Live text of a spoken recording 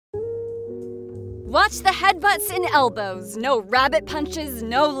Watch the headbutts and elbows. No rabbit punches,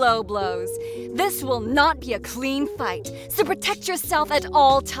 no low blows. This will not be a clean fight, so protect yourself at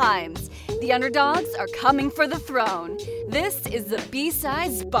all times. The underdogs are coming for the throne. This is the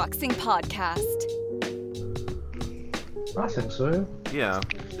B-Sides Boxing Podcast. I think so. Yeah.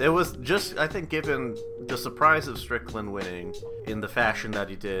 It was just, I think, given the surprise of Strickland winning in the fashion that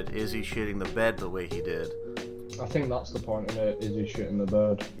he did, is he shitting the bed the way he did? I think that's the point in it, is he shitting the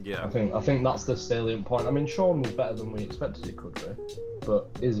bed. Yeah. I think that's the salient point. I mean, Sean was better than we expected he could be, but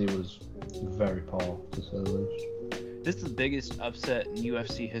Izzy was very poor, to say the least. This is the biggest upset in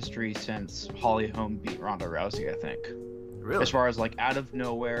UFC history since Holly Holm beat Ronda Rousey, I think. Really? As far as, like, out of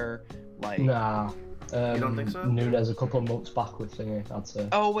nowhere, like... Nah. You don't think so? Nunes a couple of months back with thingy, I'd say.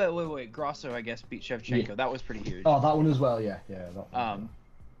 Oh, wait. Grosso, I guess, beat Shevchenko. Yeah. That was pretty huge. Oh, that one as well, yeah. That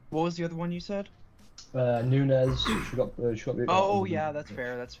what was the other one you said? Nunes, she got beat. Oh, yeah, that's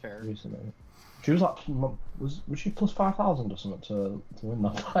fair. Recently. She was like, was she plus 5,000 or something to win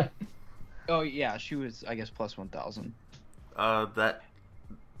that fight? Oh, yeah, she was, I guess, plus 1,000.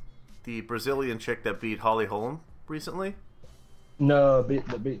 The Brazilian chick that beat Holly Holm recently? No,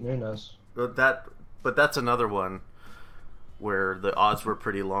 beat Nunes. But that's another one where the odds were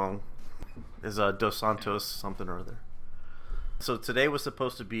pretty long. Is Dos Santos something or other. So today was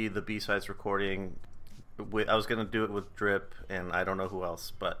supposed to be the B-Sides recording. I was going to do it with Drip and I don't know who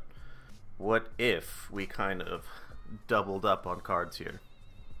else, but what if we kind of doubled up on cards here?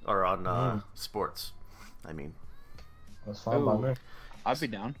 Or on sports, I mean. That's fine by me. I'd be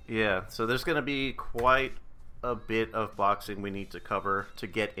down. Yeah, so there's going to be quite a bit of boxing we need to cover to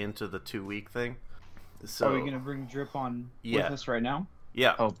get into the 2-week thing. So, are we going to bring Drip on with us right now?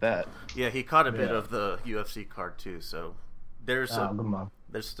 Yeah. Oh, bet. Yeah, he caught a bit of the UFC card too, so there's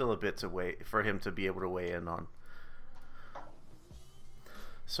still a bit to wait for him to be able to weigh in on.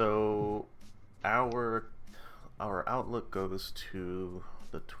 So our outlook goes to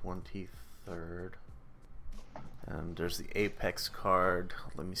the 23rd. And there's the Apex card.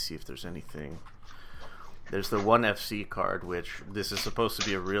 Let me see if there's anything. There's the OneFC card, which this is supposed to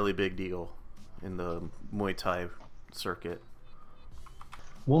be a really big deal in the Muay Thai circuit.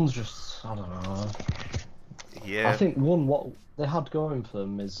 One's just, I don't know. Yeah. I think what they had going for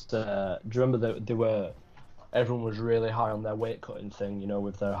them is, do you remember everyone was really high on their weight cutting thing,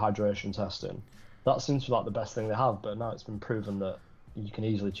 with their hydration testing. That seems to be like the best thing they have, but now it's been proven that you can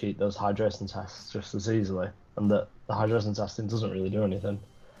easily cheat those hydration tests just as easily, and that the hydration testing doesn't really do anything.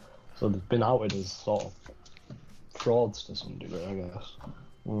 So they've been outed as sort of frauds to some degree, I guess.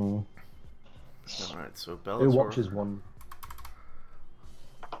 Alright, so Bellator... Who watches one?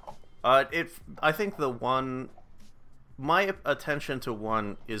 I think the one... My attention to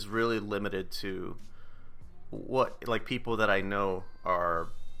one is really limited to people that I know are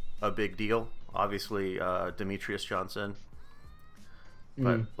a big deal. Obviously, Demetrius Johnson.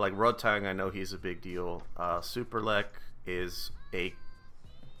 But, Rodtang, I know he's a big deal. Superlek is a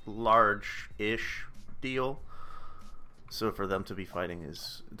large-ish deal. So for them to be fighting,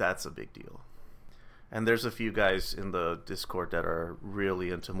 that's a big deal. And there's a few guys in the Discord that are really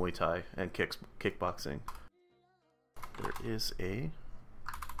into Muay Thai and kickboxing. There is a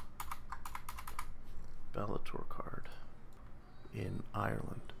Bellator card in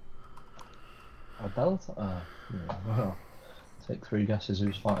Ireland. A Bellator? Yeah, well, take 3 guesses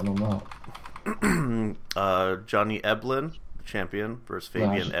who's fighting on that. Johnny Eblen, champion, versus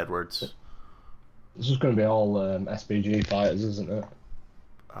Fabian Edwards. This is going to be all SBG fighters, isn't it?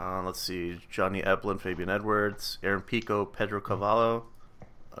 Let's see. Johnny Eblen, Fabian Edwards, Aaron Pico, Pedro Cavallo,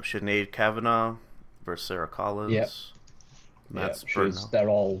 Sinead Kavanagh versus Sarah Collins. Yep. They're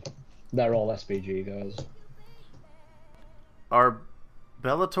all SBG guys. Are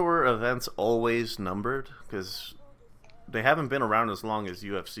Bellator events always numbered? Because they haven't been around as long as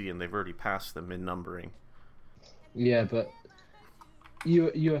UFC, and they've already passed them in numbering. Yeah, but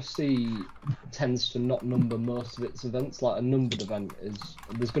UFC tends to not number most of its events. Like a numbered event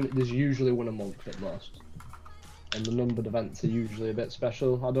there's usually one a month at most, and the numbered events are usually a bit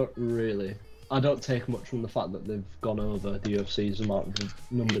special. I don't take much from the fact that they've gone over the UFC's amount of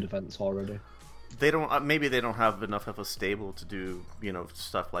numbered events already. Maybe they don't have enough of a stable to do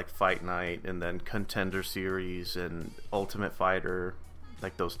stuff like Fight Night and then Contender Series and Ultimate Fighter,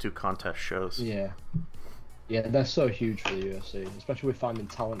 like those 2 contest shows. Yeah, they're so huge for the UFC, especially with finding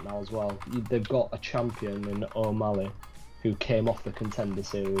talent now as well. They've got a champion in O'Malley who came off the Contender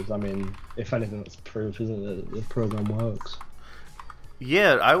Series. I mean, if anything, that's proof, isn't it, that the program works.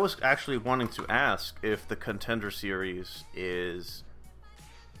 Yeah, I was actually wanting to ask if the Contender Series is...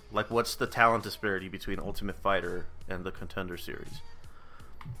 what's the talent disparity between Ultimate Fighter and the Contender Series?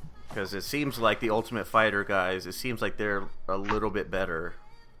 Because it seems like the Ultimate Fighter guys, it seems like they're a little bit better,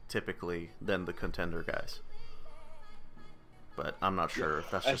 typically, than the Contender guys. But I'm not sure if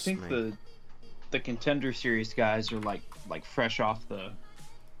that's just me. I think the Contender Series guys are like fresh off the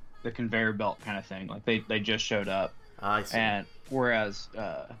conveyor belt kind of thing. Like they just showed up. I see. And whereas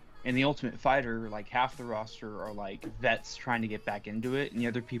in the Ultimate Fighter, like half the roster are like vets trying to get back into it, and the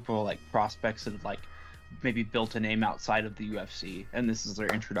other people are like prospects that have like maybe built a name outside of the UFC, and this is their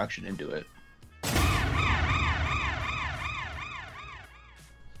introduction into it.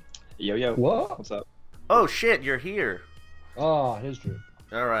 Yo, What? what's up? Oh shit, you're here. Oh, here's Drew.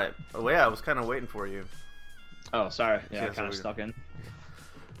 All right. Oh yeah, I was kind of waiting for you. Oh, sorry. Yeah, Yeah, I kind of so stuck in.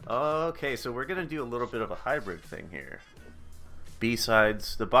 Okay, so we're gonna do a little bit of a hybrid thing here.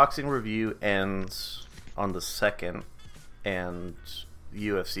 B-sides, the boxing review ends on the 2nd, and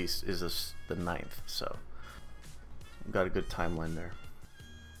UFC is the 9th, so we've got a good timeline there.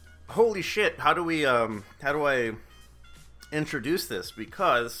 Holy shit! How do I introduce this?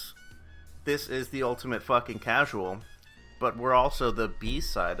 Because this is the Ultimate fucking Casual, but we're also the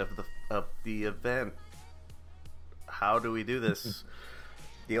B-side of the event. How do we do this?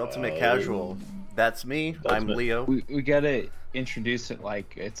 The Ultimate Casual. That's me. I'm Leo. We gotta introduce it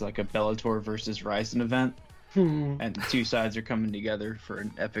like it's like a Bellator versus Ryzen event, and the two sides are coming together for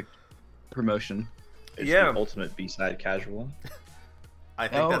an epic promotion. It's Yeah. the ultimate B-side casual. I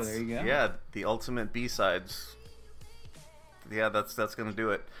think that's there you go. yeah, the Ultimate B-sides. Yeah, that's gonna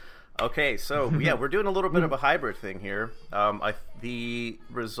do it. Okay, so yeah, we're doing a little bit of a hybrid thing here. The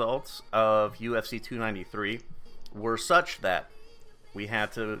results of UFC 293 were such that we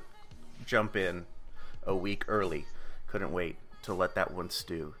had to jump in a week early. Couldn't wait to let that one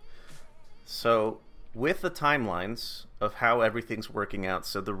stew. So, with the timelines of how everything's working out,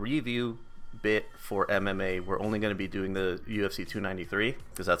 so the review bit for MMA, we're only going to be doing the UFC 293,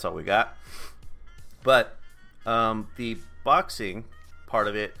 because that's all we got. But the boxing part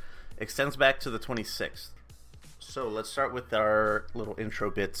of it extends back to the 26th. So, let's start with our little intro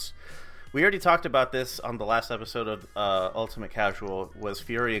bits. We already talked about this on the last episode of Ultimate Casual, was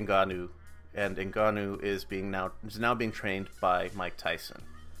Fury Ngannou, and Ngannou is now being trained by Mike Tyson.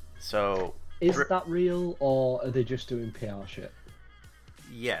 So Is that real, or are they just doing PR shit?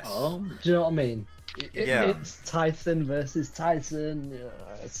 yes. Do you know what I mean? Yeah. It's Tyson versus Tyson.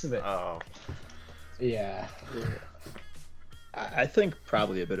 It's a bit. Oh. Yeah. I think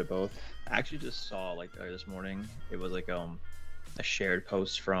probably a bit of both. I actually just saw like this morning. It was like a shared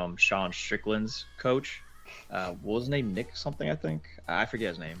post from Sean Strickland's coach. What was his name? Nick something, I think. I forget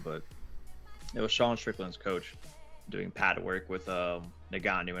his name, but it was Sean Strickland's coach doing pad work with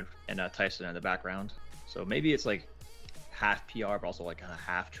Ngannou and Tyson in the background. So maybe it's like half PR, but also like kind of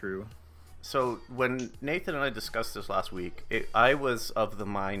half true. So when Nathan and I discussed this last week, I was of the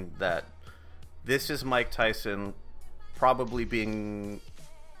mind that this is Mike Tyson probably being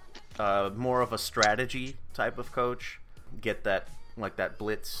more of a strategy type of coach. Get that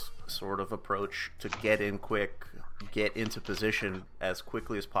blitz sort of approach to get in quick, get into position as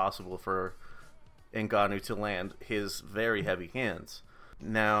quickly as possible for Ngannou to land his very heavy hands.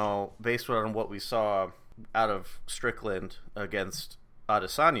 Now, based on what we saw out of Strickland against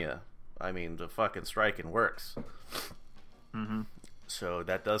Adesanya, I mean, the fucking striking works. Mm-hmm. So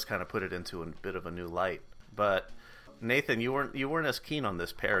that does kind of put it into a bit of a new light. But Nathan, you weren't as keen on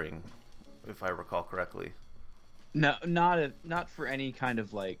this pairing, if I recall correctly. No, not for any kind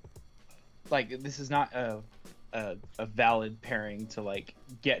of like this is not a valid pairing to like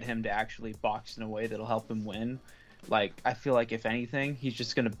get him to actually box in a way that'll help him win. Like, I feel like if anything, he's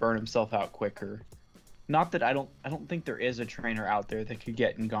just gonna burn himself out quicker. Not that I don't think there is a trainer out there that could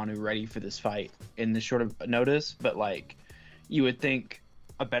get Ngannou ready for this fight in this short of notice, but like you would think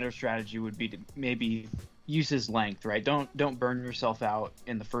a better strategy would be to maybe use his length, right? Don't burn yourself out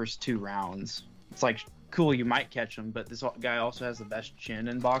in the first 2 rounds. It's like, cool, you might catch him, but this guy also has the best chin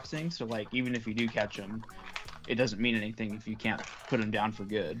in boxing, so like even if you do catch him, it doesn't mean anything if you can't put him down for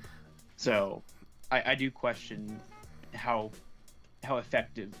good. So I do question how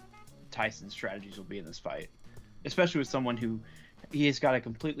effective Tyson's strategies will be in this fight, especially with someone who he has got a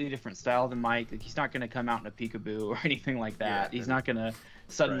completely different style than Mike. Like, he's not going to come out in a peekaboo or anything like that. Yeah, he's not going to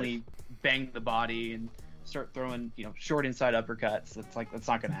suddenly bang the body and start throwing short inside uppercuts. That's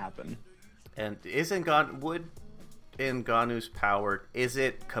not going to happen. And would Ngannou's power, is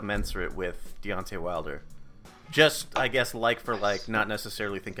it commensurate with Deontay Wilder? Just, I guess, like for like, not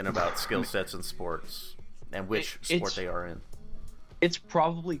necessarily thinking about skill sets and sports and which sport they are in. It's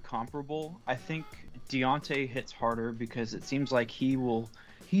probably comparable. I think Deontay hits harder because it seems like he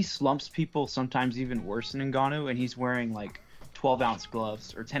slumps people sometimes even worse than Ngannou, and he's wearing like 12-ounce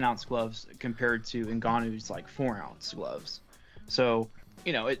gloves or 10-ounce gloves compared to Ngannou's like 4-ounce gloves. So,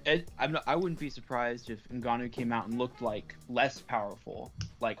 you know, I wouldn't be surprised if Ngannou came out and looked like less powerful,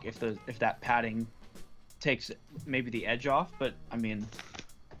 like if that padding takes maybe the edge off. But I mean,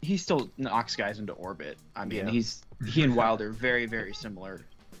 he still knocks guys into orbit. I mean, he and Wilder are very, very similar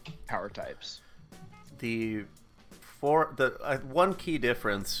power types. One key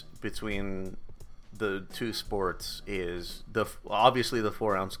difference between the two sports is obviously the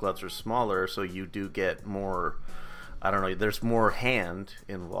 4-ounce gloves are smaller, so you do get more. I don't know. There's more hand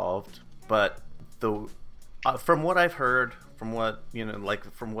involved, but from what I've heard, from what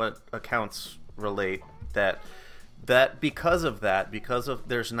accounts relate, that because of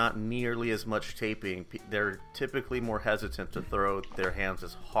there's not nearly as much taping, they're typically more hesitant to throw their hands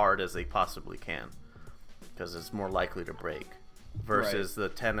as hard as they possibly can because it's more likely to break. Versus the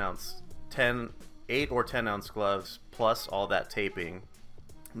 8 or 10-ounce gloves plus all that taping.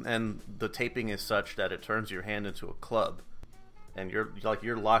 And the taping is such that it turns your hand into a club, and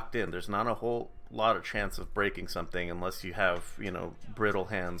you're locked in. There's not a whole lot of chance of breaking something unless you have brittle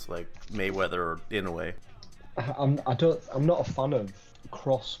hands like Mayweather or Inoue. I'm not a fan of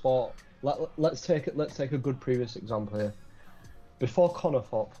cross sport. Let's take a good previous example here. Before Conor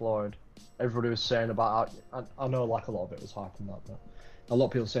fought Floyd, everybody was saying about. I know like a lot of it was hype and that, but a lot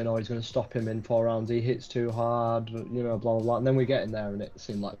of people saying, "Oh, he's going to stop him in 4 rounds. He hits too hard, blah blah blah." And then we get in there, and it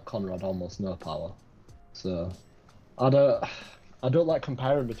seemed like Conor had almost no power. So, I don't like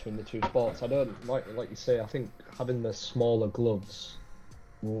comparing between the two sports. I don't like you say. I think having the smaller gloves,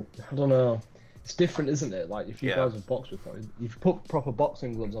 well, I don't know. It's different, isn't it? Like if you guys have boxed before, if you put proper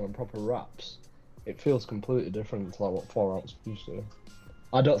boxing gloves on and proper wraps, it feels completely different to like what 4 ounce used to.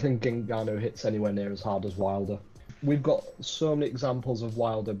 I don't think Ngannou hits anywhere near as hard as Wilder. We've got so many examples of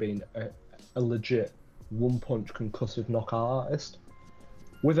Wilder being a legit one-punch concussive knockout artist.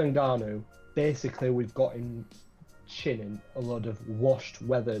 With Ngannou, basically we've got him chinning a load of washed,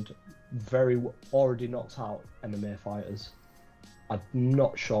 weathered, very already knocked out MMA fighters. I'm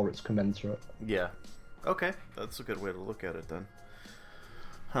not sure it's commensurate. Yeah. Okay, that's a good way to look at it then.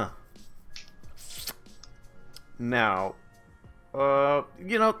 Huh. Now,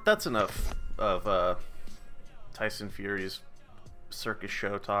 that's enough of Tyson Fury's circus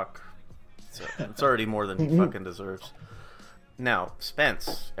show talk. It's already more than he fucking deserves. Now,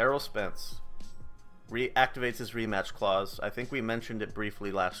 Errol Spence, reactivates his rematch clause. I think we mentioned it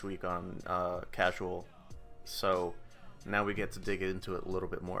briefly last week on Casual, so now we get to dig into it a little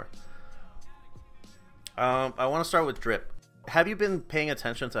bit more. I want to start with Drip. Have you been paying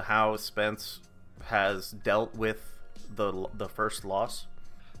attention to how Spence has dealt with the first loss?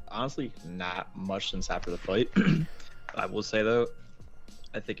 Honestly, not much since after the fight. I will say though,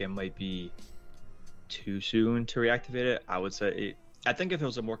 I think it might be too soon to reactivate it. I think if it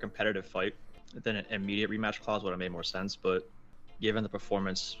was a more competitive fight, then an immediate rematch clause would have made more sense. But given the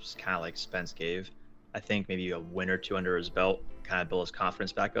performance kind of like Spence gave, I think maybe a win or two under his belt, kind of build his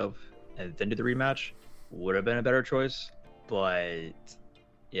confidence back up, and then do the rematch would have been a better choice. But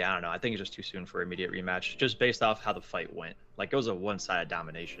yeah, I don't know. I think it's just too soon for immediate rematch, just based off how the fight went. Like, it was a one-sided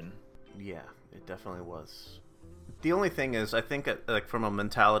domination. Yeah, it definitely was. The only thing is, I think, like, from a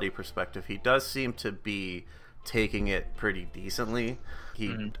mentality perspective, he does seem to be taking it pretty decently.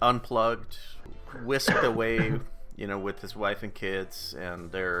 He unplugged, whisked away, with his wife and kids,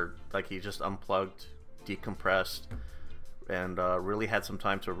 and he just unplugged, decompressed, and really had some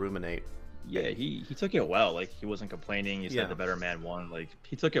time to ruminate. Yeah, he took it well. Like, he wasn't complaining. He said the better man won. Like,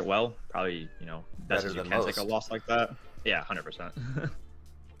 he took it well. Probably, best as you can take a loss like that. Yeah,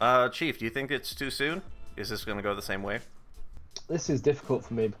 100%. Chief, do you think it's too soon? Is this going to go the same way? This is difficult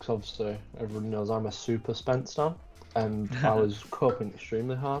for me because obviously everyone knows I'm a super Spence fan, and I was coping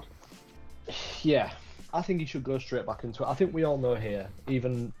extremely hard. Yeah, I think he should go straight back into it. I think we all know here,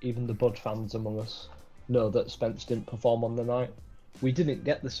 even the Bud fans among us, know that Spence didn't perform on the night. We didn't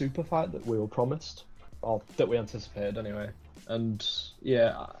get the super fight that we were promised, or that we anticipated anyway. And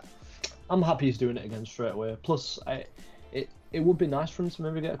yeah, I'm happy he's doing it again straight away. Plus, it would be nice for him to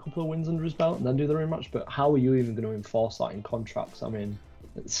maybe get a couple of wins under his belt and then do the rematch. But how are you even going to enforce that in contracts? I mean,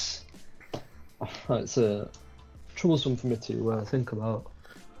 it's troublesome for me to think about.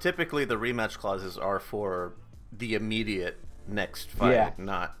 Typically, the rematch clauses are for the immediate next fight,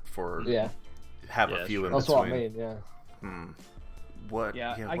 not for have a few in between. That's what I mean. Yeah.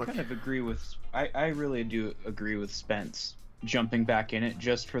 I kind of agree with. I really do agree with Spence jumping back in it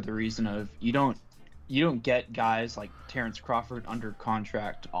just for the reason of you don't get guys like Terrence Crawford under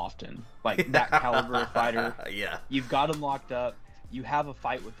contract often, like that caliber of fighter. Yeah, you've got him locked up. You have a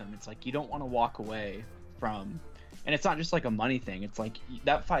fight with him. It's like you don't want to walk away from And it's not just like a money thing. It's like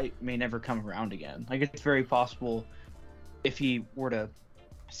that fight may never come around again. Like it's very possible if he were to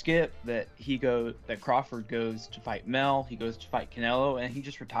skip that Crawford goes to fight Mel, he goes to fight Canelo, and he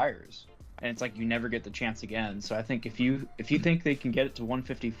just retires. And it's like you never get the chance again. So I think if you think they can get it to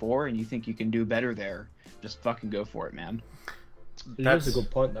 154 and you think you can do better there, just fucking go for it, man. That's a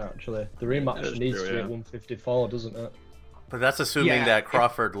good point there, actually. The rematch needs to be at 154, doesn't it? But that's assuming that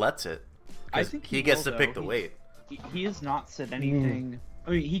Crawford lets it. I think he gets to pick the weight. He has not said anything. I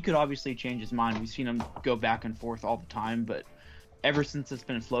mean, he could obviously change his mind. We've seen him go back and forth all the time, but ever since it's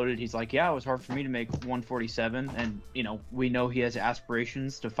been floated, he's like, yeah, it was hard for me to make 147, and, you know, we know he has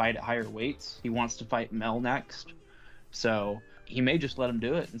aspirations to fight at higher weights. He wants to fight Mel next. So he may just let him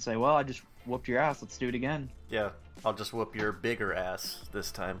do it and say, well, I just whooped your ass. Let's do it again. Yeah, I'll just whoop your bigger ass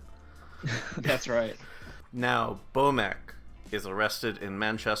this time. That's right. Now, Bomac is arrested in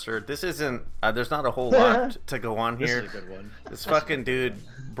Manchester. This isn't... there's not a whole lot to go on here. This is a good one. This fucking dude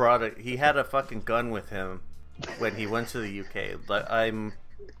he had a fucking gun with him when he went to the UK.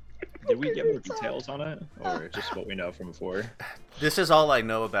 Did we get more details on it, or just what we know from before? This is all I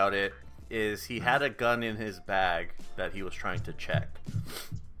know about it, is he had a gun in his bag that he was trying to check.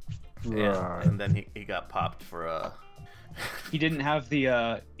 Right. And then he got popped for a... He didn't have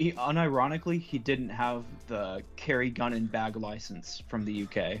unironically, he didn't have the carry gun and bag license from the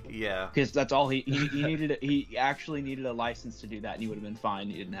UK. Yeah. Because that's all he needed. He actually needed a license to do that, and he would have been fine.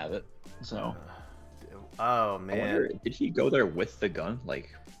 He didn't have it. So. Oh, I man. wonder, did he go there with the gun,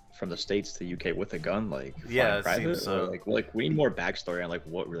 like from the States to UK with a gun, like yeah, it private? seems so. Or, like we need more backstory on like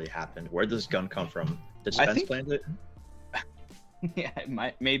what really happened. Where did this gun come from? Did Spence plant it? Yeah, it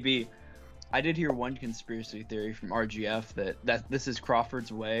maybe. I did hear one conspiracy theory from RGF that this is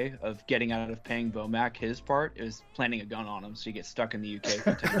Crawford's way of getting out of paying Bomac his part, is planting a gun on him so he gets stuck in the UK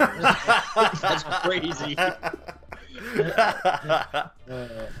for 10 years. That's crazy.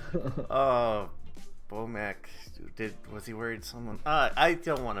 Oh, Bomac, was he worried someone? I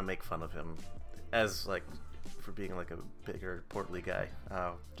don't want to make fun of him as like for being like a bigger, portly guy.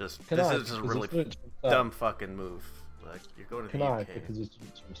 This is just a really dumb fucking move. Like, you're going to the UK. Because he's doing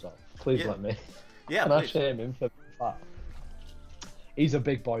it to himself. Please let me. Yeah, Can I shame him for that? He's a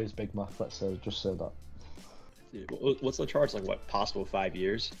big boy, he's Big Mac, let's just say that. Dude, what's the charge? Like, what, possible 5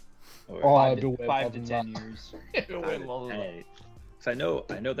 years? Or 5 to 10 years. Hey, I know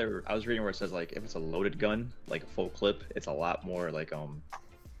I was reading where it says, like, if it's a loaded gun, like a full clip, it's a lot more, like,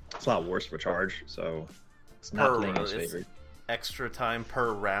 it's a lot worse for charge, so it's not playing in his favor. Extra time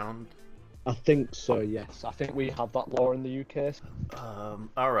per round. I think so, yes. I think we have that law in the UK.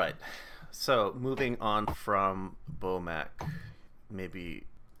 All right. So moving on from Bomac, maybe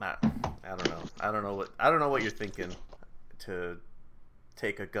I don't know. I don't know what you're thinking to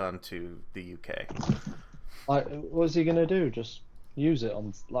take a gun to the UK. Like, what's he gonna do? Just use it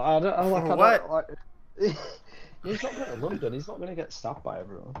on? Like, he's not going to London. He's not going to get stabbed by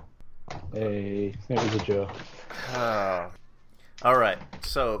everyone. Hey, it was a joke. All right,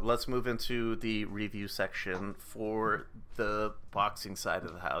 so let's move into the review section for the boxing side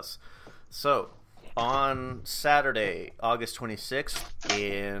of the house. So, on Saturday, August 26th,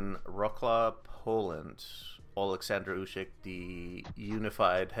 in Wrocław, Poland, Alexander Usyk, the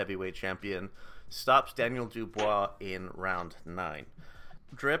unified heavyweight champion, stops Daniel Dubois in round 9.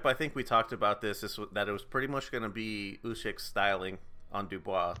 Drip, I think we talked about this, that it was pretty much going to be Usyk's styling on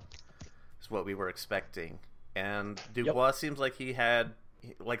Dubois, is what we were expecting. And Dubois seems like he had,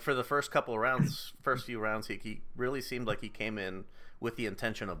 like, for the first few rounds, he really seemed like he came in with the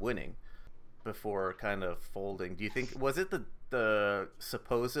intention of winning before kind of folding. Do you think, was it the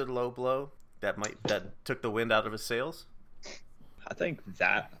supposed low blow that took the wind out of his sails? I think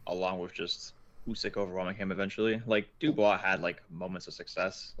that, along with just Usyk overwhelming him eventually. Like, Dubois had, like, moments of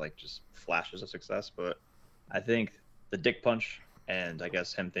success, like, just flashes of success, but I think the dick punch and I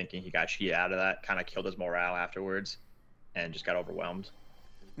guess him thinking he got cheated out of that kind of killed his morale afterwards and just got overwhelmed.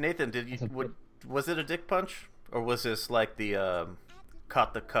 Nathan, was it a dick punch? Or was this like the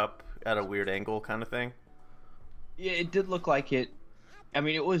caught the cup at a weird angle kind of thing? Yeah, it did look like it. I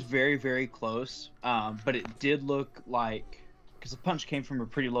mean, it was very, very close, but it did look like, because the punch came from a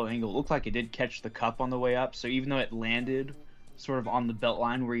pretty low angle, it looked like it did catch the cup on the way up. So even though it landed sort of on the belt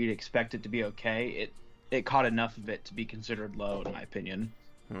line where you'd expect it to be okay, it caught enough of it to be considered low, in my opinion.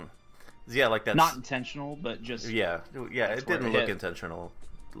 Yeah, like that's not intentional, but just yeah, it didn't look intentional.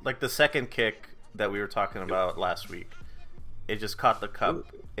 Like the second kick that we were talking about last week, it just caught the cup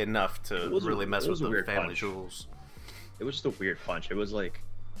enough to really mess with the family jewels. It was just a weird punch. It was like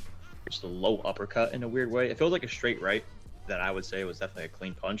just a low uppercut in a weird way. It feels like a straight right that I would say was definitely a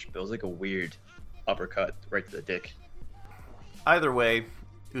clean punch, but it was like a weird uppercut right to the dick. Either way,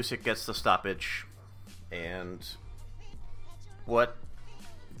 Usyk gets the stoppage, and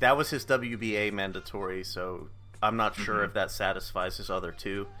that was his WBA mandatory, so I'm not sure if that satisfies his other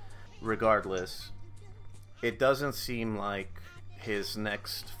two. Regardless, it doesn't seem like his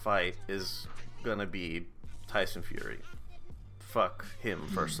next fight is gonna be Tyson Fury. Fuck him,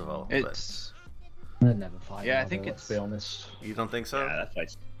 first of all. It's They'll never fight. Yeah, I each think other, let's it's- be honest. You don't think so? Yeah, that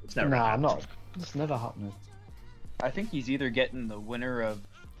fight's it's never. Nah, not. It's never happening. I think he's either getting the winner of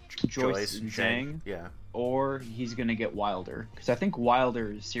Joyce and Zhang, Yeah. or he's gonna get Wilder, because I think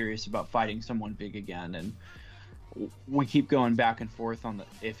Wilder is serious about fighting someone big again, and we keep going back and forth on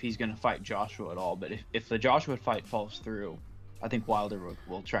if he's gonna fight Joshua at all. But if the Joshua fight falls through, I think Wilder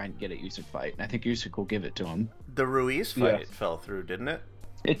will try and get a Usyk fight, and I think Usyk will give it to him. The Ruiz fight fell through, didn't it?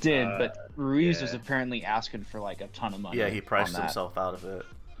 It did, but Ruiz yeah. was apparently asking for like a ton of money. Yeah, he priced on that. himself out of it.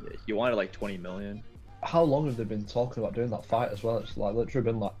 Yeah, he wanted like 20 million. How long have they been talking about doing that fight as well? It's like literally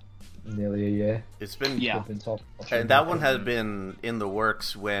been like nearly a year. It's been Yeah. They've been talking about and that one had been in the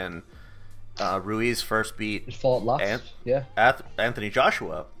works when Ruiz first beat He fought last. Yeah. Anthony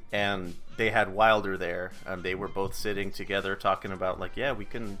Joshua, and they had Wilder there, and they were both sitting together talking about like, yeah, we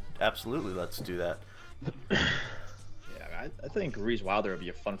can absolutely, let's do that. Yeah, I think Ruiz Wilder would be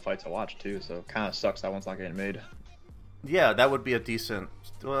a fun fight to watch too. So it kind of sucks that one's not getting made. Yeah, that would be a decentish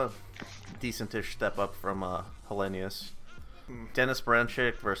step up from Hellenius. Dennis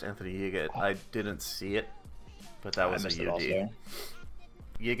Branchik versus Anthony Yigit. I didn't see it, but that was I a missed it UD. also.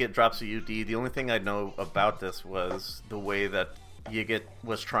 Yigit drops a UD. The only thing I know about this was the way that Yigit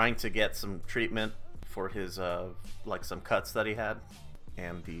was trying to get some treatment for his like some cuts that he had,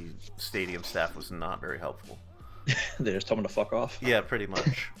 and the stadium staff was not very helpful. They just told him to fuck off. Yeah, pretty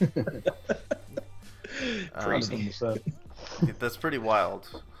much. Crazy. 100%. That's pretty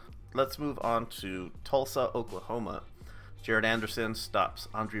wild. Let's move on to Tulsa, Oklahoma. Jared Anderson stops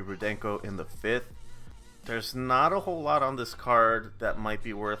Andrei Rudenko in the 5th. There's not a whole lot on this card that might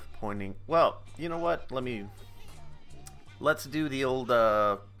be worth pointing. Well, you know what? Let's do the old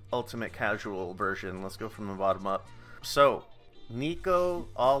Ultimate Casual version. Let's go from the bottom up. So, Nico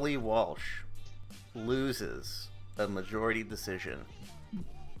Ollie Walsh loses a majority decision.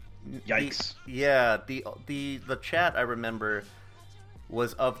 Yikes. The chat, I remember,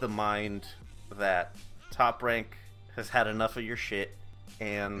 was of the mind that Top Rank has had enough of your shit,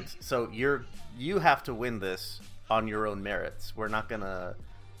 and so you have to win this on your own merits. We're not gonna,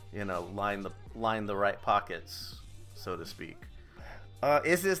 line the right pockets, so to speak.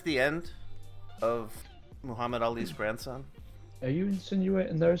 Is this the end of Muhammad Ali's grandson? Are you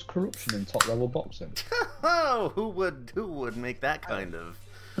insinuating there is corruption in top level boxing? Oh, who would make that kind of?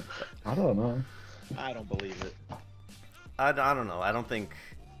 I don't know. I don't believe it. I don't know. I don't think.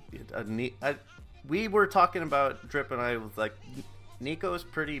 We were talking about Drip, and I was like, Nico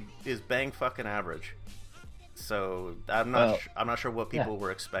is bang fucking average. So I'm not sure what people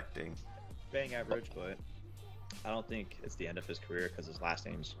were expecting. Bang average, but I don't think it's the end of his career because his last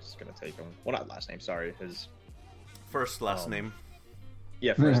name's just gonna take him. Well, not last name, sorry. His First last name.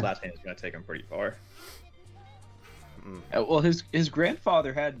 Yeah, first last name is gonna take him pretty far. Well, his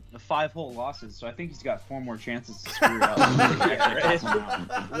grandfather had 5 whole losses, so I think he's got 4 more chances to screw it up.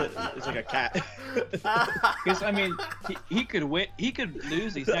 It's like a cat. Because I mean, he could win. He could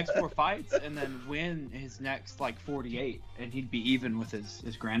lose these next 4 fights and then win his next like 48, and he'd be even with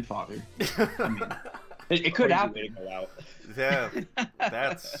his grandfather. I mean, it could happen. Way to go out. Yeah,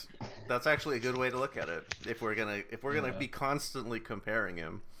 that's actually a good way to look at it. If we're gonna be constantly comparing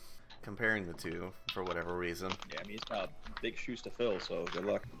the two for whatever reason. Yeah, I mean, he's got big shoes to fill, so good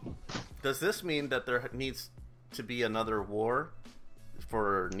luck. Does this mean that there needs to be another war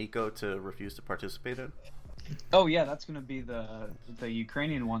for Nico to refuse to participate in? Oh yeah, that's gonna be the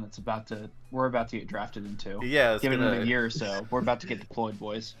Ukrainian one we're about to get drafted into. Yeah, give it another year or so. We're about to get deployed,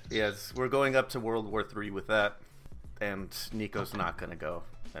 boys. Yes, we're going up to World War III with that, and Nico's not gonna go,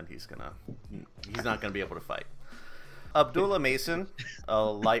 and he's not gonna be able to fight. Abdullah Mason, a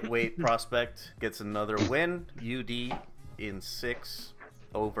lightweight prospect, gets another win. UD in 6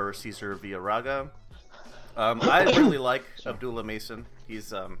 over Cesar Villarraga. I really like Abdullah Mason.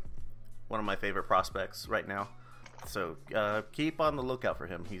 He's one of my favorite prospects right now. So keep on the lookout for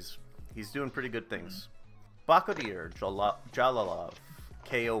him. He's doing pretty good things. Bakodir Jalalov,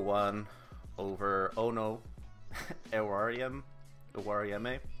 KO1 over Ono Ewarieme.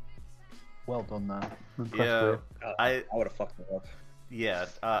 Well done there. Yeah, I would have fucked him up. Yeah,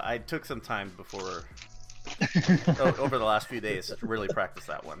 I took some time before over the last few days to really practice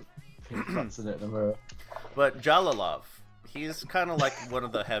that one. Practicing it in a mirror. But Jalalov, He's kind of like one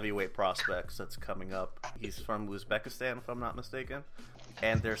of the heavyweight prospects that's coming up. He's from Uzbekistan, if I'm not mistaken.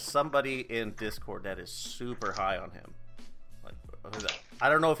 And there's somebody in Discord that is super high on him. Like, I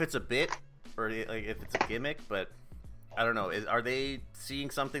don't know if it's a bit or like if it's a gimmick, but I don't know. Are they seeing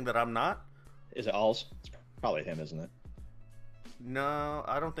something that I'm not? Is it alls? It's probably him, isn't it? No,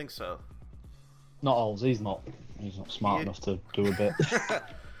 I don't think so. Not alls. He's not smart enough to do a bit.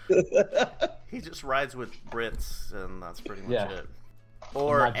 He just rides with Brits, and that's pretty much Yeah. it.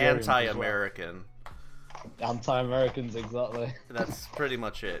 Or Nigerians as well. anti-American. Anti-Americans, exactly. That's pretty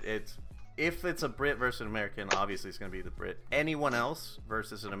much it. If it's a Brit versus an American, obviously it's going to be the Brit. Anyone else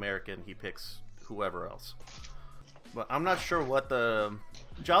versus an American, he picks whoever else. But I'm not sure what the...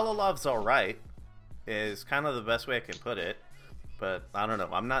 Jalalov's alright, is kind of the best way I can put it. But I don't know.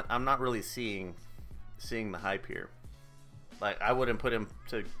 I'm not really seeing the hype here. Like, I wouldn't put him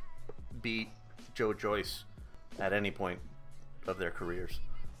to beat Zhang-Joyce at any point of their careers.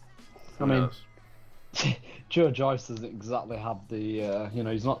 Who knows? Zhang-Joyce doesn't exactly have the,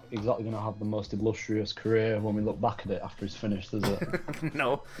 he's not exactly going to have the most illustrious career when we look back at it after he's finished, is it?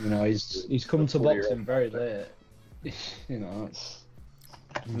 No. He's come to boxing very late.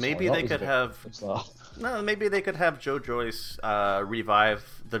 Maybe they could have Zhang-Joyce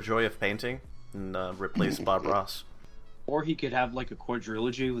revive the joy of painting and replace Bob Ross. Or he could have like a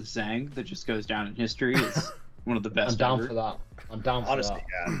quadrilogy with Zhang that just goes down in history as one of the best. I'm down ever. for that. I'm down for Honestly,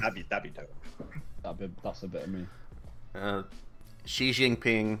 that. yeah, that'd be dope. That's a bit of me. Xi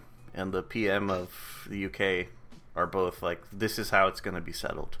Jinping and the PM of the UK are both like, this is how it's going to be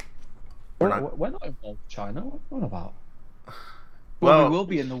settled. We're not involved with China. What about? Well, we will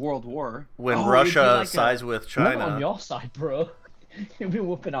be in the World War. When Russia sides with China. We're not on your side, bro. You've been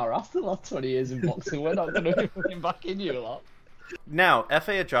whooping our ass the last 20 years in boxing. We're not going to be fucking backing you lot. Now,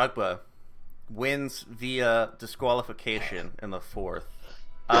 Efe Ajagba wins via disqualification in the fourth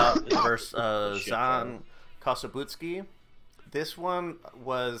versus Zhan Kosabutsky. This one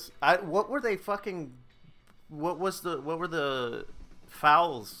was what were the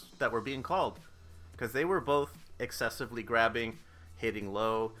fouls that were being called? Because they were both excessively grabbing, hitting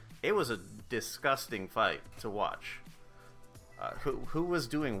low. It was a disgusting fight to watch. Who was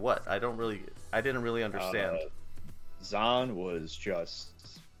doing what? I didn't really understand. Zahn was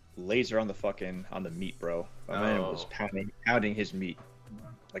just laser on the meat, bro. My man was pounding his meat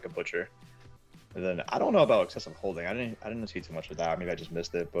like a butcher. And then I don't know about excessive holding. I didn't see too much of that. Maybe I just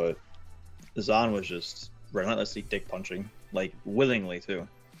missed it. But Zahn was just relentlessly dick punching, like willingly too.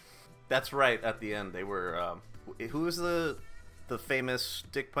 That's right. At the end, they were. Who was the famous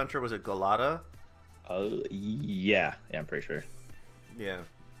dick puncher? Was it Galata? Yeah, I'm pretty sure. Yeah,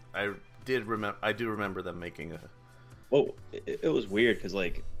 I do remember them making a. Well, it was weird because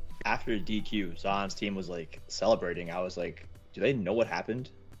like after DQ, Zahn's team was like celebrating. I was like, do they know what happened?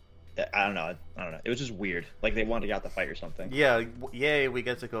 I don't know. It was just weird. Like they wanted to get out the fight or something. Yeah, yay, we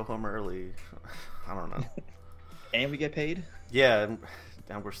get to go home early. I don't know. And we get paid? Yeah,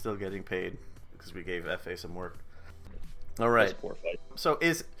 and we're still getting paid because we gave FA some work. All right. Poor fight. So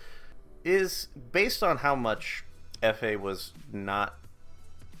is based on how much FA was not,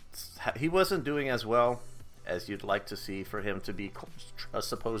 he wasn't doing as well as you'd like to see for him to be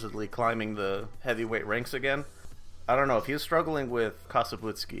supposedly climbing the heavyweight ranks again. I don't know if he's struggling with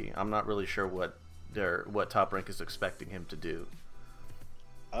Kosabutsky. I'm not really sure what Top Rank is expecting him to do.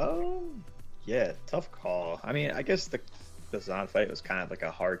 Yeah, tough call. I mean, I guess the Zahn fight was kind of like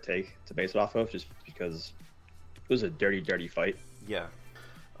a hard take to base it off of, just because it was a dirty fight. Yeah.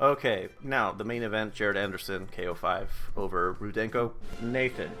 Okay, now the main event: Jared Anderson KO5 over Rudenko.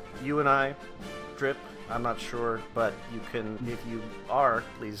 Nathan, you and I, Drip. I'm not sure, but you can, if you are,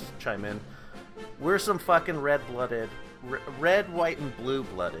 please chime in. We're some fucking red-blooded, red, white, and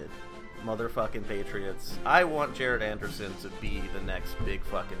blue-blooded motherfucking patriots. I want Jared Anderson to be the next big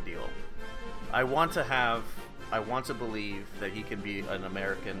fucking deal. I want to believe that he can be an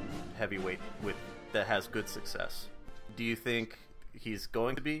American heavyweight that has good success. Do you think he's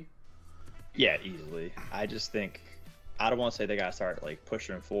going to be? Yeah, easily. I just think, I don't want to say they gotta start like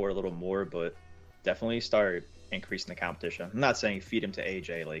pushing him forward a little more, but definitely start increasing the competition. I'm not saying feed him to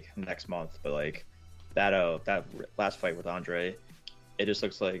AJ like next month, but like that last fight with Andre, it just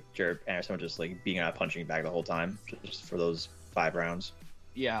looks like Jared Anderson was just like being a punching bag the whole time, just for those 5 rounds.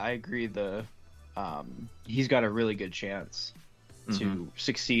 Yeah, I agree. He's got a really good chance to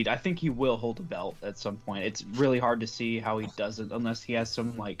succeed. I think he will hold a belt at some point. It's really hard to see how he doesn't unless he has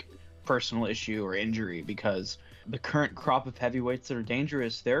some like personal issue or injury, because the current crop of heavyweights that are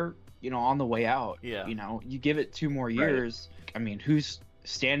dangerous, they're on the way out. Yeah. You give it 2 more years. Right. I mean, who's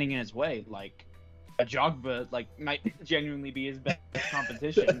standing in his way? Like, Jogba like might genuinely be his best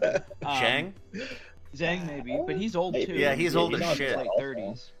competition. Zhang? Zhang maybe, but he's old too. Yeah, he's old as not shit. Late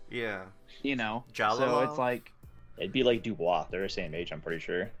 30s. Yeah. You know, Jalala? so it's like, It'd be like Dubois. They're the same age, I'm pretty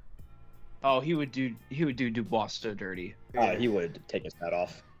sure. oh, he would do Dubois so dirty. He would take his hat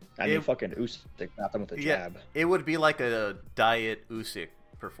off. I mean, fucking Usyk got them with a jab. It would be like a diet Usyk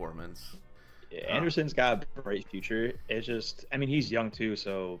performance. Yeah, Anderson's got a bright future. It's just, I mean, he's young too,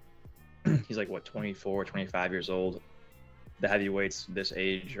 so he's like, what, 24, 25 years old. The heavyweights this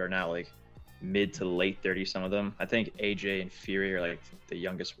age are now like mid to late 30s, some of them. I think AJ and Fury are like the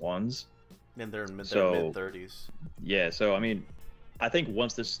youngest ones. And they're in mid So- 30s. Yeah, so I mean, I think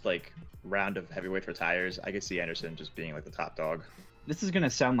once this like round of heavyweight retires, I could see Anderson just being like the top dog. This is gonna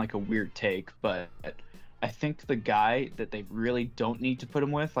sound like a weird take, but I think the guy that they really don't need to put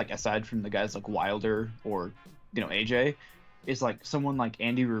him with, like aside from the guys like Wilder or AJ, is like someone like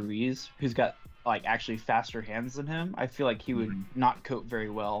Andy Ruiz, who's got like actually faster hands than him. I feel like he would not cope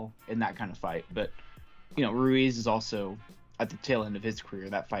very well in that kind of fight. But Ruiz is also at the tail end of his career.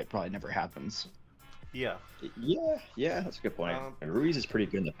 That fight probably never happens. Yeah. Yeah, that's a good point. And Ruiz is pretty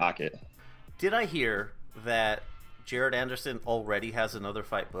good in the pocket. Did I hear that Jared Anderson already has another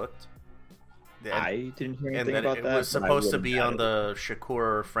fight booked? I didn't hear And anything that about it that. was but I supposed to wouldn't be doubt on it. the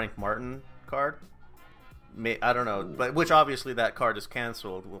Shakur Frank Martin card. I don't know, but which obviously that card is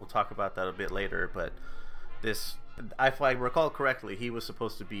canceled. We'll talk about that a bit later. But this, if I recall correctly, he was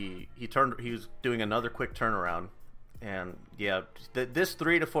supposed to be. He was doing another quick turnaround, and yeah, this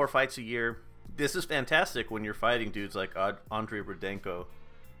 3 to 4 fights a year. This is fantastic when you're fighting dudes like Andrei Rudenko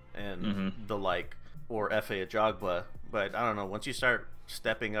and the like, or Efe Ajagba. But I don't know. Once you start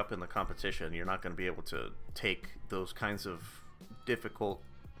stepping up in the competition, you're not going to be able to take those kinds of difficult,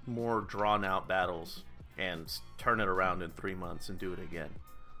 more drawn out battles and turn it around in 3 months and do it again.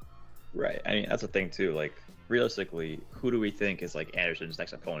 Right. I mean, that's the thing too. Like, realistically, who do we think is like Anderson's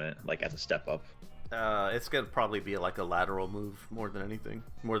next opponent? Like, as a step up. It's going to probably be like a lateral move more than anything,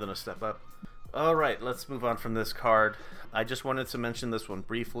 more than a step up. All right, let's move on from this card. I just wanted to mention this one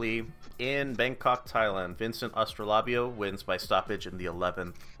briefly. In Bangkok, Thailand, Vincent Astrolabio wins by stoppage in the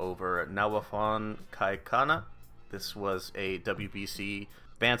 11th over Nawafon Kaikana. This was a WBC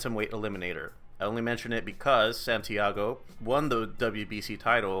bantamweight eliminator. I only mention it because Santiago won the WBC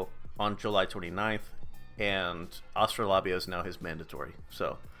title on July 29th, and Astrolabio is now his mandatory.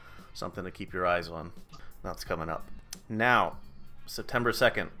 So, something to keep your eyes on. That's coming up. Now, September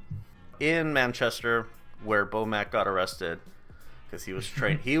 2nd. In Manchester, where Bomac got arrested because he was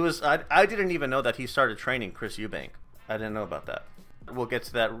trained. I didn't even know that he started training Chris Eubank. I didn't know about that. We'll get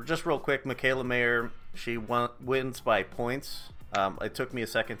to that just real quick. Michaela Mayer, she wins by points. It took me a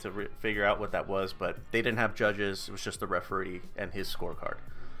second to figure out what that was, but they didn't have judges. It was just the referee and his scorecard.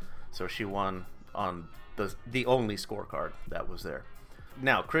 So she won on the only scorecard that was there.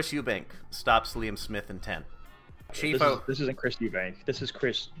 Now, Chris Eubank stops Liam Smith in 10. This isn't Chris Eubank. This is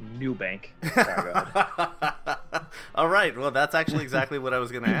Chris Newbank. All right. Well, that's actually exactly what I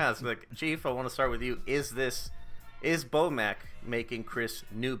was going to ask. Like, Chief, I want to start with you. Is Bomac making Chris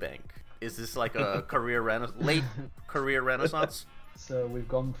Newbank? Is this like a late career renaissance? So we've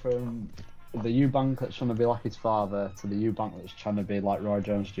gone from the Eubank that's trying to be like his father to the Eubank that's trying to be like Roy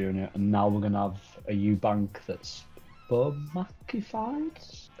Jones Jr. And now we're going to have a Eubank that's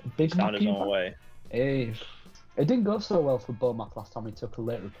Bomacified? Big Found his own Mac-ified? way. Hey. It didn't go so well for Bomac last time he took a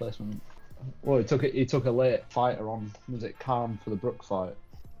late replacement. Well, he took a late fighter on, was it Khan for the Brook fight?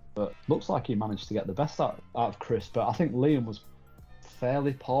 But looks like he managed to get the best out of Chris, but I think Liam was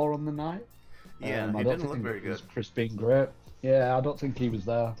fairly poor on the night. Yeah, he didn't look very good. Chris being great. Yeah, I don't think he was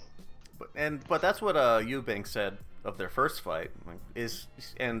there. But that's what Eubank said of their first fight.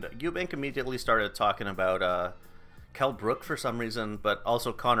 And Eubank immediately started talking about Kell Brook for some reason, but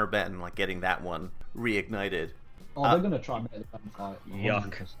also Connor Benton, like getting that one reignited. Oh, they're going to try and make the Benton fight.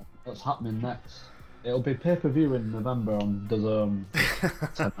 Yuck. What's happening next? It'll be pay-per-view in November on DAZN.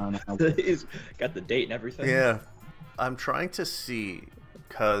 He's got the date and everything. Yeah. I'm trying to see,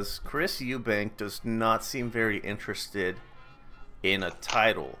 because Chris Eubank does not seem very interested in a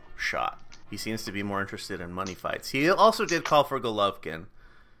title shot. He seems to be more interested in money fights. He also did call for Golovkin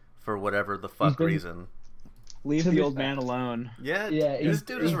for whatever the fuck reason. Leave the old man alone. Yeah, this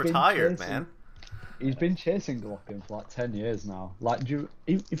dude is retired, man. He's been chasing Golovkin for like 10 years now. Like,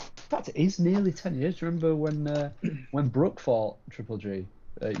 in fact, he's nearly 10 years. Do you remember when Brook fought Triple G?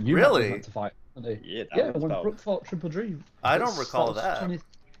 You really? Was meant to fight, wasn't he? Yeah, when Brook fought Triple G. I don't recall that.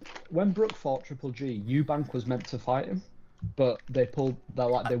 When Brook fought Triple G, Eubank was meant to fight him, but they pulled.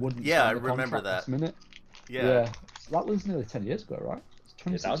 They wouldn't. Yeah, I sign the remember contract that. last minute. Yeah. That was nearly 10 years ago, right? It's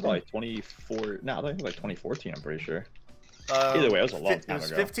Yeah, that was about 24. No, I think it was 2014. I'm pretty sure. Either way, it was a long time ago. It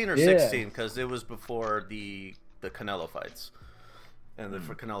was 15 or 16 because it was before the Canelo fights, and the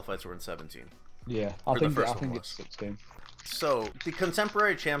Canelo fights were in 17. Yeah, I think it's 16. So the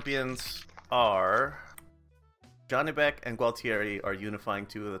contemporary champions are Johnny Beck and Gualtieri are unifying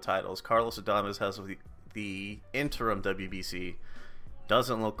 2 of the titles. Carlos Adames has the interim WBC.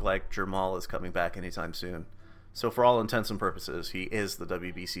 Doesn't look like Jermall is coming back anytime soon. So for all intents and purposes, he is the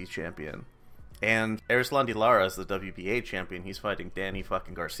WBC champion. And Erislandy Lara is the WBA champion. He's fighting Danny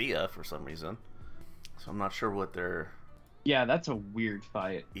fucking Garcia for some reason. So I'm not sure what they're... Yeah, that's a weird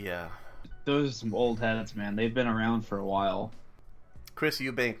fight. Yeah. Those are some old heads, man. They've been around for a while. Chris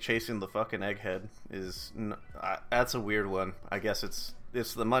Eubank chasing the fucking egghead is... that's a weird one. I guess it's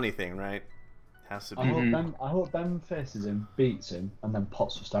the money thing, right? Has to be. I hope Ben faces him, beats him, and then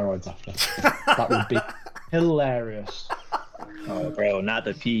pots for steroids after. That would be hilarious. Oh, bro, not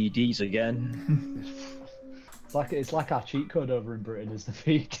the PEDs again. It's like our cheat code over in Britain is the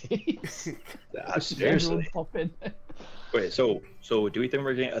PEDs. Seriously. Pop in. Wait, so do we think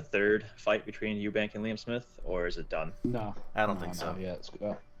we're getting a third fight between Eubank and Liam Smith, or is it done? No, I don't think so. Yeah,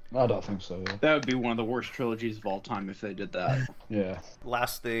 I don't think so. Yeah. That would be one of the worst trilogies of all time if they did that. Yeah.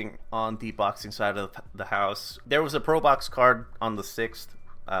 Last thing on the boxing side of the house, there was a pro box card on the 6th,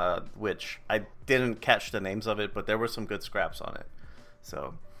 which I didn't catch the names of it, but there were some good scraps on it.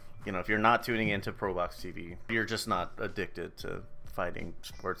 So, if you're not tuning into Pro Box TV, you're just not addicted to fighting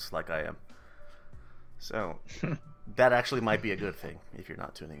sports like I am. So, that actually might be a good thing if you're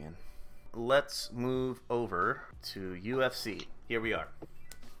not tuning in. Let's move over to UFC. Here we are.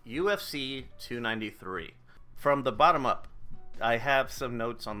 UFC 293. From the bottom up, I have some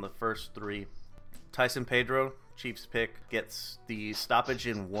notes on the first 3. Tyson Pedro, Chiefs pick, gets the stoppage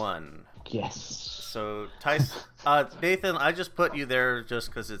in 1. Yes. So Tyson, Nathan, I just put you there just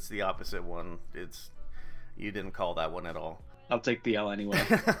because it's the opposite one. You didn't call that one at all. I'll take the L anyway.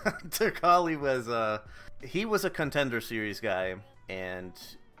 Turkali was a Contender Series guy, and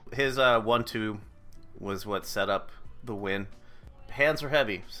his 1-2 was what set up the win. Hands are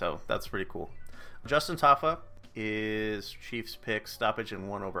heavy, so that's pretty cool. Justin Tafa is Chiefs pick, stoppage in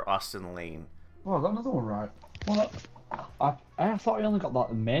 1 over Austin Lane. Oh, I got another one right. Well, I thought you only got like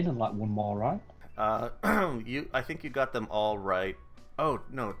the main and like one more right. I think you got them all right. Oh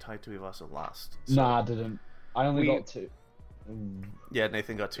no, Tai Tuivasa lost. So. Nah, I didn't. I only got 2. Yeah,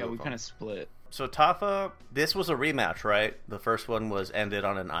 Nathan got 2. Yeah, we kind of split. So Tafa, this was a rematch, right? The first one was ended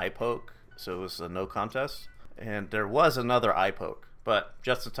on an eye poke, so it was a no contest. And there was another eye poke, but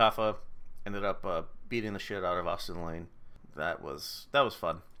Justin Tafa ended up beating the shit out of Austin Lane. That was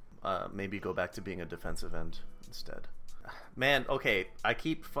fun. Maybe go back to being a defensive end instead. Man, okay, I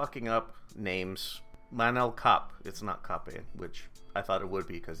keep fucking up names. Manel Cap, it's not Cape, which I thought it would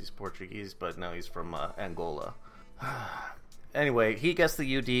be because he's Portuguese, but no, he's from Angola. Anyway, he gets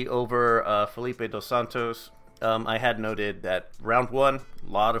the UD over Felipe Dos Santos. I had noted that round 1, a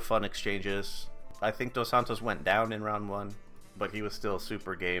lot of fun exchanges. I think Dos Santos went down in round 1, but he was still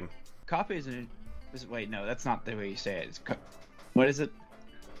super game. Cape wait, no, that's not the way you say it. What is it?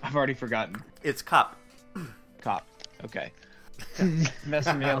 I've already forgotten. It's Cop. Cop. Okay.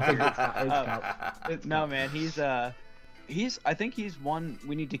 Messing me up. No, man, he's I think he's one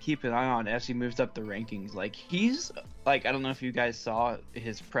we need to keep an eye on as he moves up the rankings. Like he's like, I don't know if you guys saw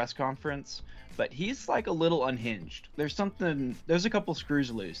his press conference, but he's like a little unhinged. There's a couple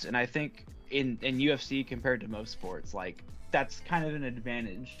screws loose, and I think in UFC compared to most sports, like that's kind of an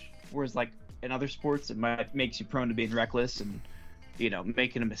advantage. Whereas like in other sports, it makes you prone to being reckless and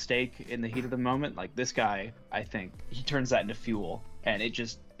making a mistake in the heat of the moment. Like this guy, I think he turns that into fuel, and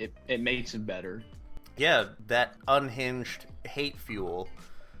it makes him better. Yeah, that unhinged hate fuel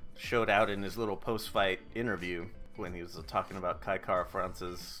showed out in his little post-fight interview when he was talking about Kai Kara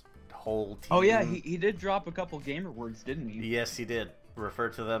France's whole team. Oh yeah, he did drop a couple gamer words, didn't he? Yes, he did.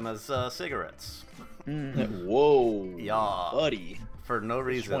 Referred to them as cigarettes. Whoa, yeah, buddy. For no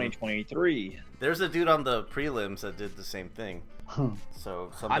reason. 2023. There's a dude on the prelims that did the same thing.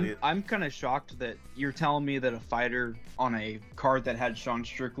 So somebody... I'm kind of shocked that you're telling me that a fighter on a card that had Sean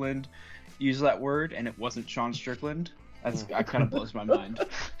Strickland used that word and it wasn't Sean Strickland. That kind of blows my mind.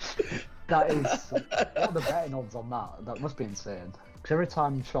 That is... What are the betting odds on that? That must be insane. Because every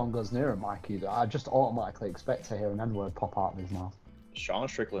time Sean goes near a mic, I just automatically expect to hear an N-word pop out of his mouth. Sean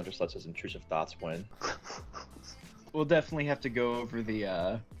Strickland just lets his intrusive thoughts win. We'll definitely have to go over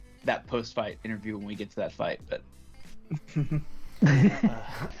the that post-fight interview when we get to that fight, but...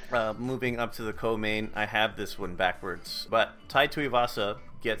 Moving up to the co-main, I have this one backwards, but Tai Tuivasa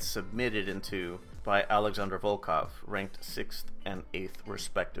gets submitted into by Alexander Volkov, ranked 6th and 8th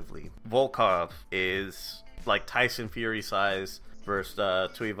respectively. Volkov is like Tyson Fury size versus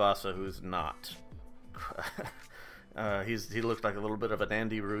Tuivasa, who's not. He looked like a little bit of an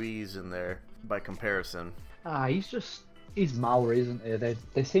Andy Ruiz in there by comparison. He's Maori, isn't he?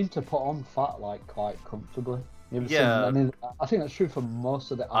 They seem to put on fat like quite comfortably. Yeah. I think that's true for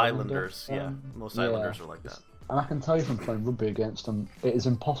most of the Islanders. Most Islanders are like that. And I can tell you from playing rugby against them, it is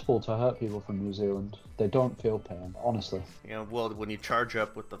impossible to hurt people from New Zealand. They don't feel pain, honestly. Well, when you charge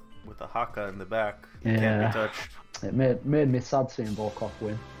up with the haka in the back, you can't be touched. It made me sad seeing Volkov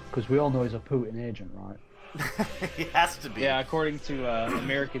win, because we all know he's a Putin agent, right? He has to be. Yeah, according to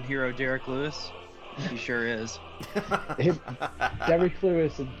American hero Derek Lewis, he sure is. Derek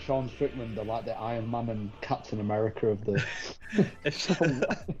Lewis and Sean Strickland are like the Iron Man and Captain America of the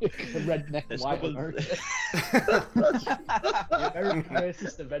redneck white America. The American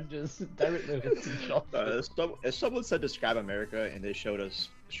racist Avengers, Derek Lewis and Sean. If someone said describe America and they showed us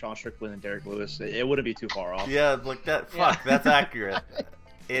Sean Strickland and Derek Lewis, it wouldn't be too far off. Yeah, like that. Fuck, that's accurate.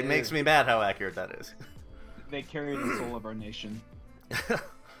 It makes me mad how accurate that is. They carry the soul of our nation.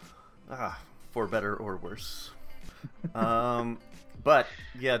 For better or worse. But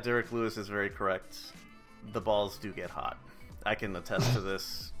yeah, Derek Lewis is very correct. The balls do get hot. I can attest to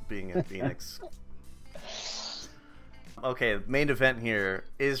this being in Phoenix. Okay, main event here.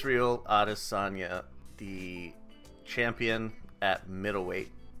 Israel Adesanya, the champion at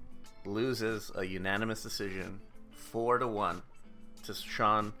middleweight, loses a unanimous decision 4-1 to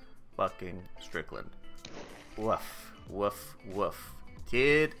Sean fucking Strickland. Woof, woof, woof.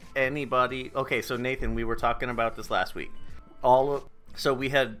 Did anybody... Okay, so Nathan, we were talking about this last week. So we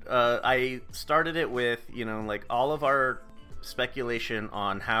had... I started it with, like all of our speculation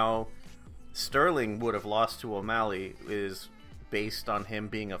on how Sterling would have lost to O'Malley is based on him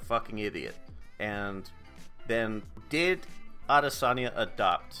being a fucking idiot. And then did Adesanya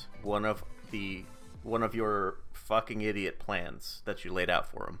adopt one of your fucking idiot plans that you laid out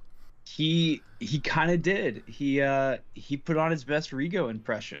for him? He kind of did. He put on his best Rigo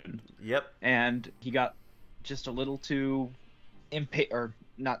impression. Yep. And he got just a little too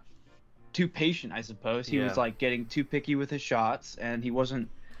not too patient, I suppose. He was like getting too picky with his shots, and he wasn't.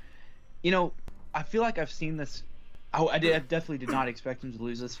 I feel like I've seen this. I definitely did not expect him to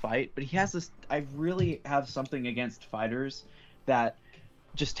lose this fight, but he has this. I really have something against fighters that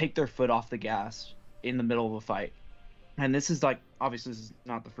just take their foot off the gas in the middle of a fight. And this is like, obviously this is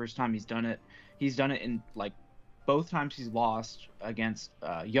not the first time he's done it. He's done it in like both times he's lost against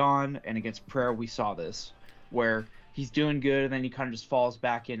Jan and against Pereira. We saw this where he's doing good and then he kind of just falls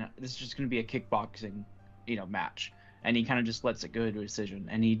back in. This is just going to be a kickboxing, match. And he kind of just lets it go to a decision.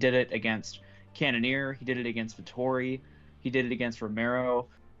 And he did it against Cannonier. He did it against Vittori. He did it against Romero.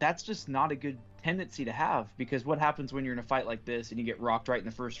 That's just not a good tendency to have, because what happens when you're in a fight like this and you get rocked right in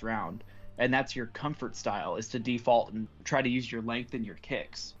the first round? And that's your comfort style, is to default and try to use your length and your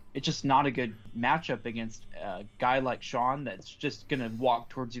kicks. It's just not a good matchup against a guy like Sean that's just going to walk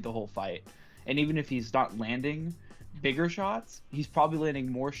towards you the whole fight. And even if he's not landing bigger shots, he's probably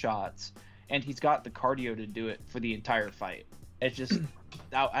landing more shots, and he's got the cardio to do it for the entire fight. It's just,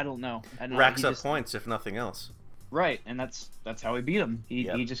 I don't know. Racks up points, if nothing else. Right, and that's how he beat him.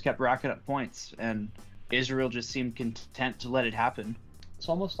 He just kept racking up points, and Israel just seemed content to let it happen. It's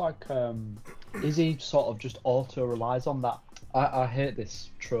almost like, Izzy sort of just auto-relies on that. I hate this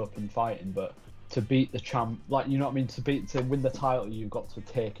trope in fighting, but to beat the champ, like, you know what I mean? To win the title, you've got to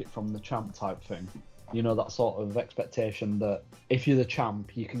take it from the champ type thing. That sort of expectation that if you're the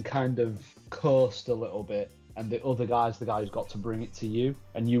champ, you can kind of coast a little bit, and the other guy's the guy who's got to bring it to you,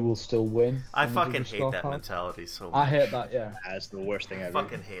 and you will still win. I fucking hate that mentality so much. I hate that, yeah. That's the worst thing ever. I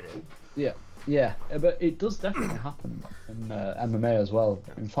fucking hate it. Yeah, but it does definitely happen in MMA as well.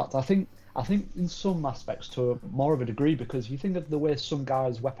 In fact, I think in some aspects to more of a degree, because you think of the way some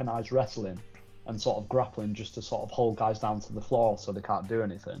guys weaponize wrestling and sort of grappling just to sort of hold guys down to the floor so they can't do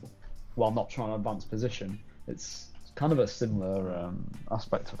anything while not trying to advance position. It's kind of a similar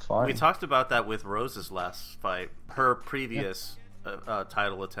aspect of fighting. We talked about that with Rose's last fight, her previous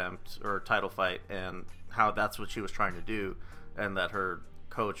title attempt or title fight, and how that's what she was trying to do, and that her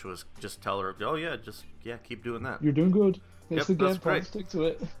coach was just tell her, keep doing that. You're doing good. It's the game that's plan. great. Stick to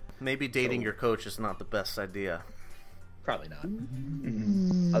it. Maybe dating your coach is not the best idea. Probably not.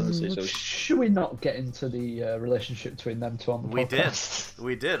 I was gonna say so. Should we not get into the relationship between them two on the podcast?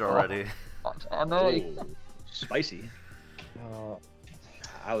 We did already. I know. Spicy.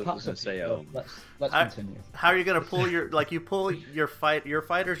 I was That's gonna say, let's continue. How are you gonna pull you pull your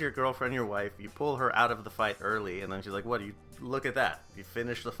fighter's your girlfriend, your wife. You pull her out of the fight early, and then she's like, "What? You look at that? You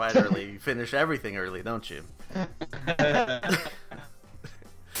finish the fight early. You finish everything early, don't you?"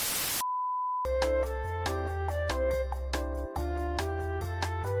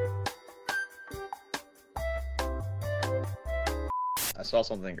 I saw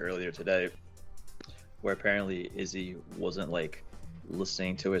something earlier today where apparently Izzy wasn't like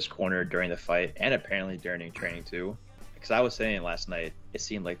listening to his corner during the fight, and apparently during training too. Because I was saying last night, it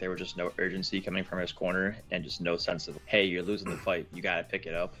seemed like there was just no urgency coming from his corner and just no sense of, hey, you're losing the fight, you gotta pick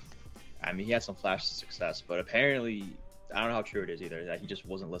it up. I mean, he had some flashes of success, but apparently, I don't know how true it is either, that he just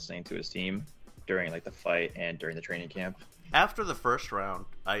wasn't listening to his team during like the fight and during the training camp. After the first round,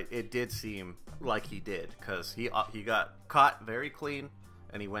 it did seem like he did, because he got caught very clean,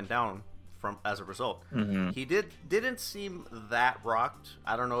 and he went down as a result. Mm-hmm. He didn't seem that rocked.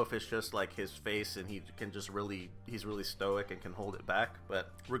 I don't know if it's just like his face, and he's really stoic and can hold it back. But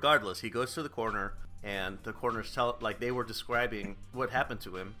regardless, he goes to the corner, and the corners they were describing what happened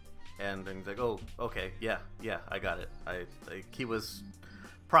to him, and then he's like, "Oh, okay, yeah, I got it." He was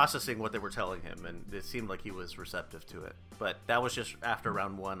processing what they were telling him, and it seemed like he was receptive to it. But that was just after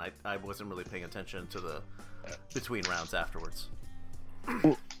round one. I wasn't really paying attention to the between rounds afterwards.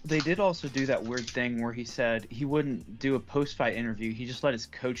 Well, they did also do that weird thing where he said he wouldn't do a post-fight interview. He just let his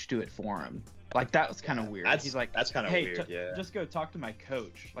coach do it for him. Like, that was kind of weird. He's like, that's kind of weird, yeah. Just go talk to my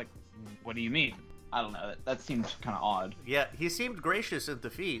coach. Like, what do you mean? I don't know. That seems kind of odd. Yeah, he seemed gracious in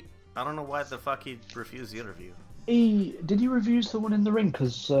defeat. I don't know why the fuck he refused the interview. Did he refuse the one in the ring?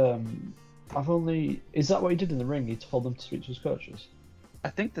 Because is that what he did in the ring? He told them to speak to his coaches. I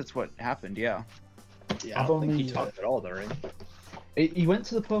think that's what happened. Yeah. Yeah, I don't think he talked at all in the ring. He went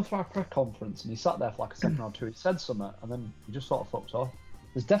to the post-fight press conference and he sat there for like a second or two. He said something and then he just sort of fucked off.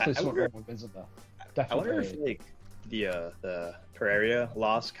 There's definitely something wrong with him, isn't there? Definitely. I wonder if like the Pereira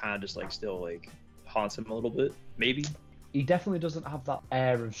loss kind of just like still like haunts him a little bit. Maybe. He definitely doesn't have that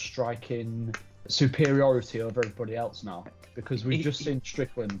air of striking superiority over everybody else now, because we've just seen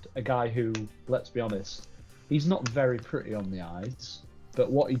Strickland, a guy who, let's be honest, he's not very pretty on the eyes,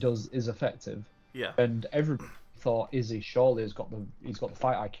 but what he does is effective. Yeah. And everybody thought Izzy surely he's got the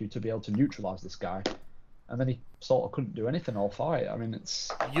fight IQ to be able to neutralize this guy, and then he sort of couldn't do anything all fight. I mean,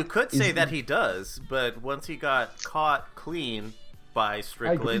 you could say that he does, but once he got caught clean by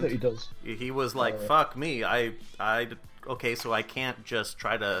Strickland, I agree that he does. He was like, "Fuck me, okay, so I can't just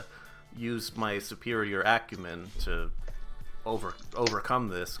try to use my superior acumen to overcome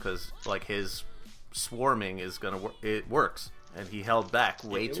this, because like his swarming is gonna work. It works." And he held back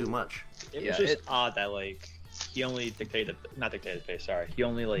way too much. It was just odd that like he only not dictated pace. Sorry, he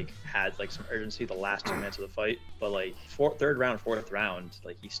only like had like some urgency the last 2 minutes of the fight, but like third round, fourth round,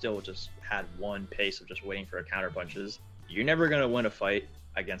 like he still just had one pace of just waiting for a counter punches. You're never gonna win a fight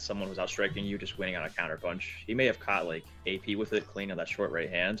against someone who's outstriking you just winning on a counter punch. He may have caught like AP with it clean on that short right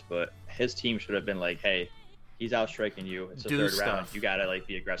hand, but his team should have been like, hey, he's outstriking you. It's the third round. You gotta like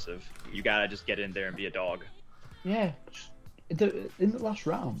be aggressive. You gotta just get in there and be a dog. Yeah. In the last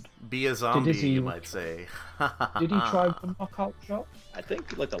round, be a zombie, you might say. Did he try one knockout shot? I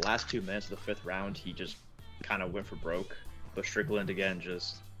think like the last 2 minutes of the fifth round, he just kind of went for broke. But Strickland again,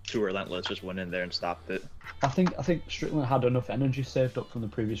 just too relentless, just went in there and stopped it. I think Strickland had enough energy saved up from the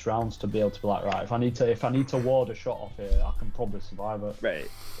previous rounds to be able to be like, right, if I need to ward a shot off here, I can probably survive it. Right,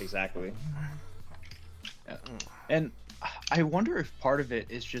 exactly. Yeah. And I wonder if part of it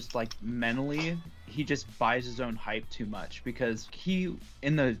is just like mentally he just buys his own hype too much, because he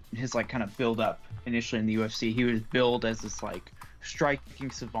his like kind of build up initially in the UFC, he was billed as this like striking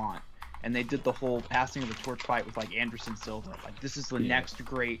savant, and they did the whole passing of the torch fight with like Anderson Silva, like this is the next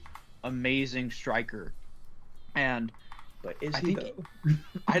great amazing striker. And but is I he think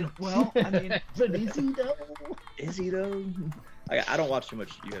though? I mean But is he though? Is he though? I don't watch too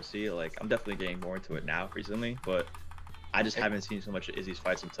much UFC. Like I'm definitely getting more into it now recently, but I just haven't seen so much of Izzy's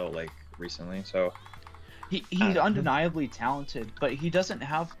fights until like recently. So he's undeniably talented, but he doesn't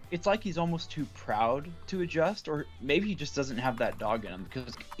have. It's like he's almost too proud to adjust, or maybe he just doesn't have that dog in him.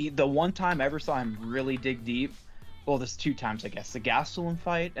 Because the one time I ever saw him really dig deep, well, there's 2 times I guess, the Gastelum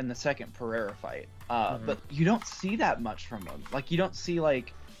fight and the second Pereira fight. But you don't see that much from him. Like you don't see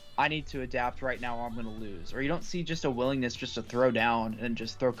like, I need to adapt right now or I'm gonna lose, or you don't see just a willingness just to throw down and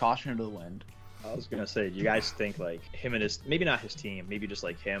just throw caution to the wind. I was gonna say, do you guys think like him and his, maybe not his team, maybe just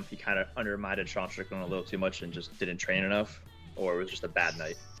like him, he kind of undermined Sean Strickland a little too much and just didn't train enough, or it was just a bad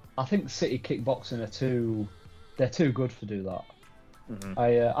night? I think City Kickboxing they're too good to do that.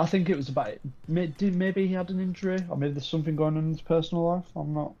 I think it was about maybe he had an injury, or maybe there's something going on in his personal life.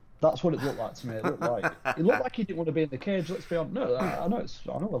 I'm not. That's what it looked like to me. It looked like he didn't want to be in the cage. Let's be honest. No, I know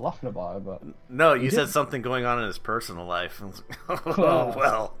we're laughing about it, but no, you said something going on in his personal life. Oh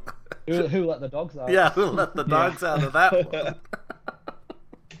well. Who let the dogs out? Yeah, who let the dogs out of that one?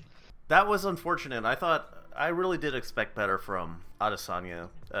 That was unfortunate. I really did expect better from Adesanya.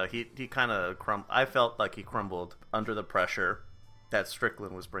 He kind of I felt like he crumbled under the pressure that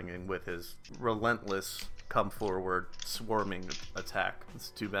Strickland was bringing with his relentless come forward swarming attack. It's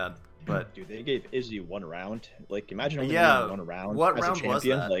too bad. But dude, they gave Izzy 1 round. Like, imagine only one round. What as round a champion. was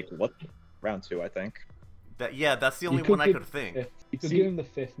that? Like, what round 2, I think. That's the only one I could think. You could give him the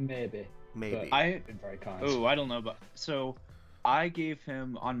 5th, maybe. Maybe. I've been very kind. Oh, I don't know, but so I gave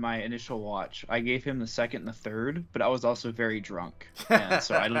him on my initial watch. I gave him the 2nd and the 3rd, but I was also very drunk, and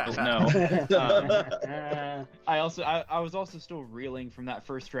so I don't know. I was also still reeling from that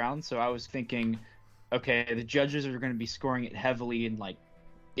first round, so I was thinking, okay, the judges are going to be scoring it heavily in like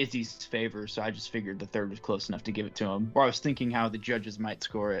Izzy's favor, so I just figured the 3rd was close enough to give it to him. Or I was thinking how the judges might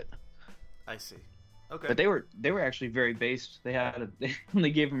score it. I see. Okay. But they were actually very based. They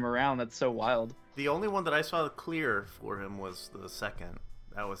only gave him a round. That's so wild. The only one that I saw clear for him was the 2nd.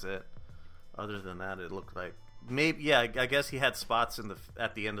 That was it. Other than that, it looked like maybe. Yeah, I guess he had spots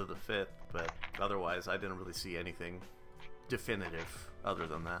at the end of the 5th, but otherwise, I didn't really see anything definitive other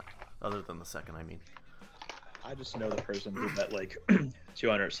than that. Other than the 2nd, I mean. I just know the person who bet like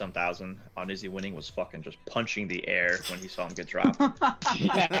 200-some thousand on Izzy winning was fucking just punching the air when he saw him get dropped.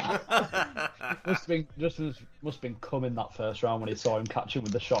 must have been coming that first round when he saw him catch him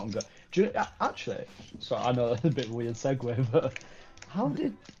with the shot and go. Actually, so I know that's a bit of a weird segue, but how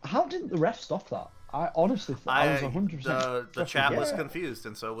didn't the ref stop that? I honestly thought I was 100%. The chat was confused,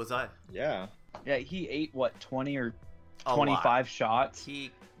 and so was I. Yeah. Yeah, he ate 20 or 25 shots. He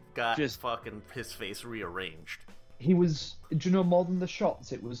got fucking his face rearranged. He was, do you know, more than the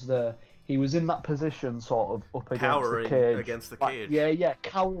shots, it was he was in that position sort of up cowering against the cage. Yeah,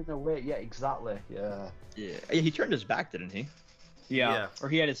 cowering away, yeah, exactly, yeah. He turned his back, didn't he? Yeah, or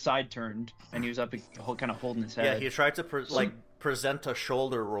he had his side turned, and he was up kind of holding his head. Yeah, he tried to present a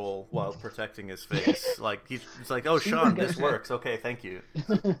shoulder roll while protecting his face. Like he's like, "Oh, Sean, this works. Okay, thank you."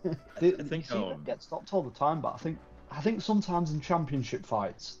 I think get stopped all the time, but I think sometimes in championship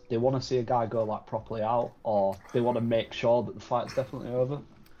fights they want to see a guy go like properly out, or they want to make sure that the fight's definitely over.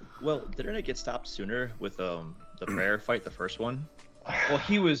 Well, didn't it get stopped sooner with the Pereira fight, the first one? Well,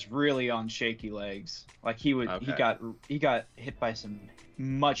 he was really on shaky legs. Like he got hit by some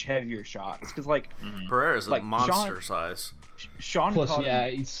much heavier shots because Pereira's a monster size. Sean Plus, caught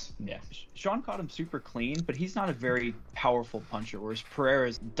Sean caught him super clean, but he's not a very powerful puncher. Whereas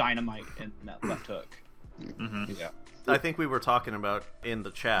Pereira's dynamite in that left hook. Mm-hmm. Yeah, I think we were talking about in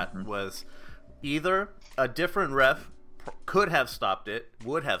the chat was either a different ref could have stopped it,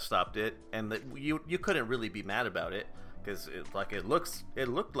 would have stopped it, and that you couldn't really be mad about it because it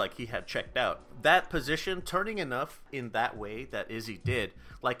looked like he had checked out. That position turning enough in that way that Izzy did,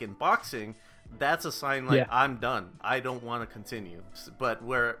 like in boxing, that's a sign I'm done. I don't want to continue. But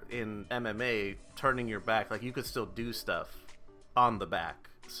where in MMA, turning your back, like you could still do stuff on the back,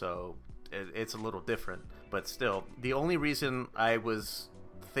 so it's a little different. But still, the only reason I was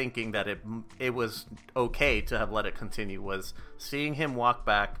thinking that it was okay to have let it continue was seeing him walk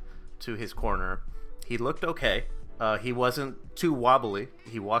back to his corner. He looked okay. He wasn't too wobbly.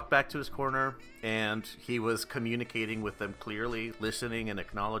 He walked back to his corner and he was communicating with them clearly, listening and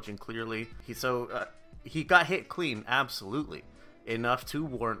acknowledging clearly. He got hit clean, absolutely. Enough to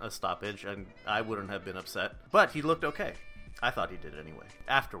warrant a stoppage, and I wouldn't have been upset. But he looked okay. I thought he did anyway,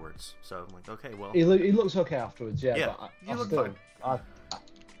 afterwards. So I'm like, okay, well... He looks okay afterwards, yeah. But he looked fine.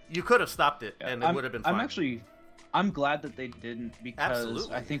 You could have stopped it, and it would have been fine. I'm glad that they didn't, because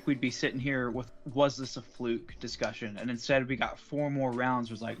Absolutely. I think we'd be sitting here with, was this a fluke discussion? And instead we got 4 more rounds.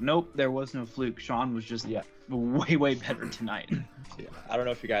 It was like, nope, there was no fluke. Sean was just way, way better tonight. Yeah. I don't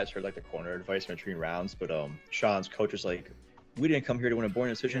know if you guys heard the corner advice between rounds, but Sean's coach was like, we didn't come here to win a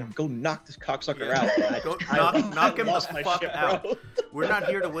boring decision. Go knock this cocksucker out. Go knock him the fuck out. We're not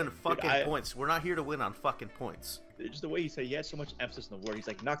here to win fucking points. We're not here to win on fucking points. Just the way he said, he had so much emphasis in the word. He's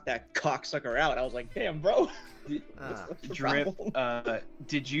like, knock that cocksucker out. I was like, damn, bro. Drip,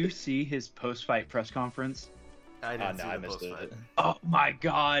 did you see his post-fight press conference? I didn't see the post-fight. Oh my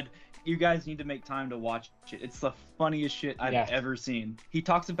god. You guys need to make time to watch it. It's the funniest shit I've ever seen. He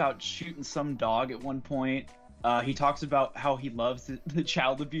talks about shooting some dog at one point. He talks about how he loves the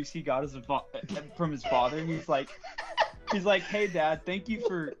child abuse he got from his father. And he's like, He's like, "Hey, Dad, thank you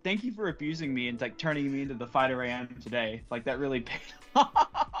for abusing me and like turning me into the fighter I am today. Like that really paid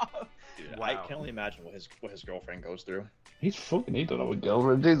off." Dude, Wow. I can only imagine what his girlfriend goes through. He don't know what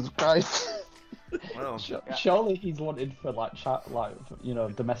girlfriend. Jesus Christ. Well, Surely he's wanted for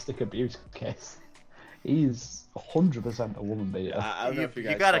domestic abuse case. He's 100% a woman beater. I don't know if you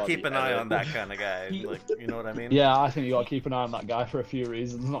guys gotta saw keep the an eye edit. on that kind of guy. Like, you know what I mean? Yeah, I think you gotta keep an eye on that guy for a few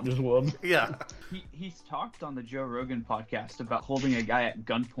reasons, not just one. Yeah. He's talked on the Joe Rogan podcast about holding a guy at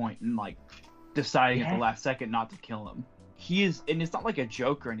gunpoint and like deciding at the last second not to kill him. He is, and it's not like a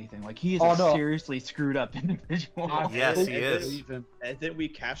joke or anything. Like he is a seriously screwed up individual. Yes, he is. And then we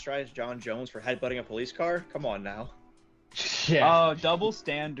castrated John Jones for headbutting a police car? Come on now. Yeah. Oh, double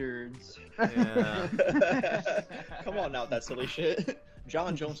standards. Yeah. Come on now, that silly shit.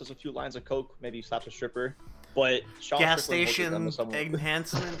 John Jones has a few lines of coke, maybe slaps a stripper, but Sean Gas Strickland holds them station to someone.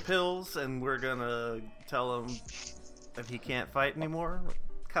 enhancement pills, and we're gonna tell him that he can't fight anymore?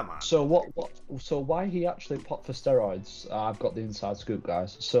 Come on. So So why he actually popped for steroids? I've got the inside scoop,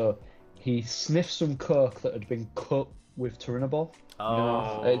 guys. So he sniffed some coke that had been cut with Turinabol.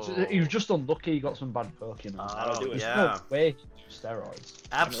 He was just unlucky. He got some bad coke, you know. That'll do it. There's Yeah. no way he used steroids.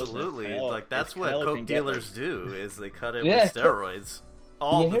 Absolutely. Hell, Like, that's if what hell coke can get dealers do, is they cut it Yeah. with steroids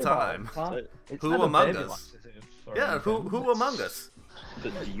all You the hear about time. it, can't- it's Who never among baby us? laxative or Yeah, anything. who among us? Do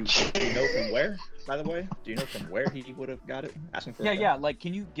you know from where, by the way? Do you know from where he would have got it? Asking for Yeah. Like,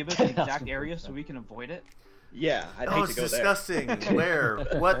 can you give us an exact area so we can avoid it? Yeah, I'd Oh, hate it's to go disgusting. Where?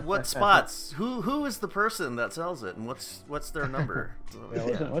 What spots? Who is the person that sells it, and what's their number?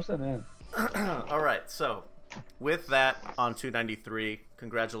 Yeah, what's that name? All right, so with that, on 293,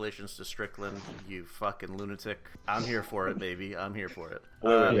 congratulations to Strickland, you fucking lunatic. I'm here for it, baby. I'm here for it.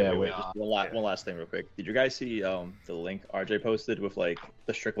 Wait. Just one last thing real quick. Did you guys see the link RJ posted with like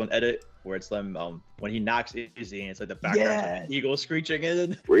the Strickland edit where it's them when he knocks Izzy and it's like the background of eagle screeching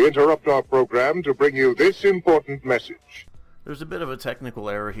in? We interrupt our program to bring you this important message. There's a bit of a technical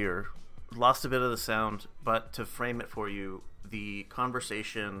error here. Lost a bit of the sound, but to frame it for you, the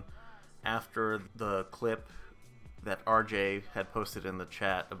conversation after the clip that RJ had posted in the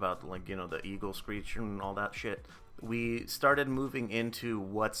chat about, like, you know, the eagle screech and all that shit, we started moving into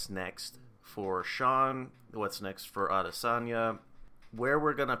what's next for Sean, what's next for Adesanya. Where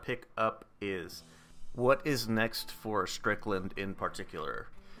we're gonna pick up is what is next for Strickland in particular.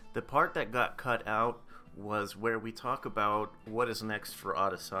 The part that got cut out was where we talk about what is next for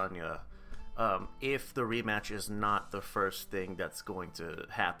Adesanya if the rematch is not the first thing that's going to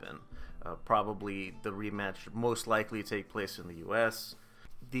happen. Probably the rematch most likely take place in the US.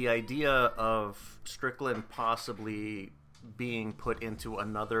 The idea of Strickland possibly being put into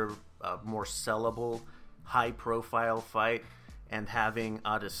another more sellable, high-profile fight and having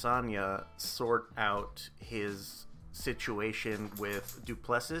Adesanya sort out his situation with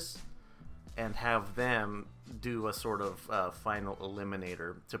Duplessis and have them do a sort of final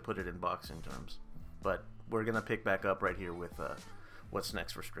eliminator, to put it in boxing terms. But we're going to pick back up right here with what's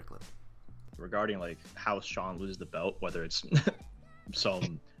next for Strickland. Regarding like how Sean loses the belt, whether it's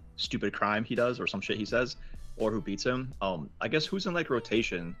some stupid crime he does or some shit he says, or who beats him, I guess who's in like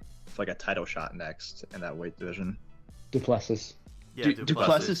rotation for like a title shot next in that weight division? Duplessis. Yeah,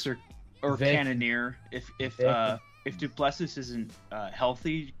 Duplessis or Vic. Cannonier. If Duplessis isn't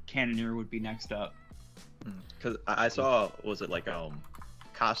healthy, Cannonier would be next up. Because I saw, was it like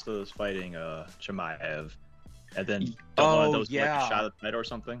Costa's fighting Chimaev, and then one of those like a shot at the title or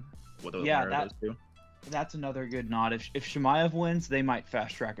something. Those two? That's another good nod. If Chimaev wins, they might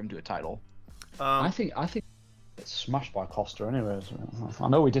fast track him to a title. I think it's smashed by Costa anyways. I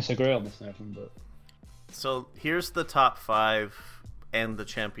know we disagree on this, Nathan, but So here's the top 5, and the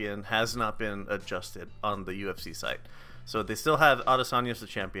champion has not been adjusted on the UFC site. So they still have Adesanya as the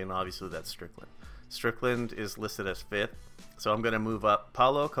champion. Obviously, that's Strickland. Strickland is listed as 5th. So I'm going to move up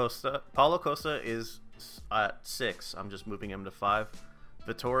Paulo Costa. Paulo Costa is at 6. I'm just moving him to 5.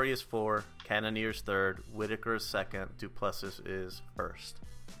 Vettori is 4. Cannonier's 3rd. Whitaker is 2nd. Duplessis is 1st.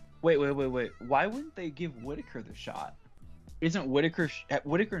 Wait. Why wouldn't they give Whitaker the shot? Isn't Whitaker and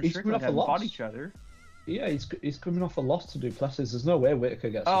He's coming Strickland off a haven't fought loss. each other? yeah, he's coming off a loss to Duplessis. There's no way Whitaker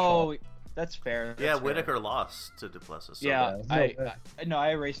gets a Oh, shot. that's fair. Yeah, that's fair. Whitaker lost to Duplessis. So Yeah, no, I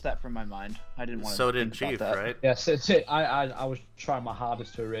erased that from my mind. I didn't want to. So did Chief, right? Yeah, so I was trying my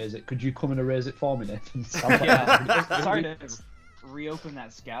hardest to erase it. Could you come and erase it for me, Nathan? Yeah, sorry to reopen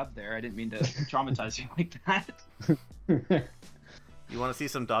that scab there. I didn't mean to traumatize you like that. You want to see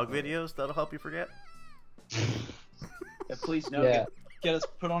some dog videos that'll help you forget? Yeah, please no. Yeah. Get us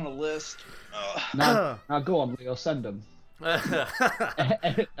put on a list. Now go on, Leo, send them.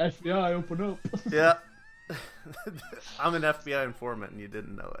 FBI, open up. Yeah. I'm an FBI informant and you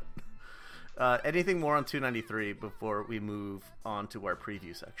didn't know it. Anything more on 293 before we move on to our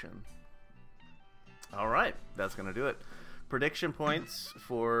preview section? All right, that's going to do it. Prediction points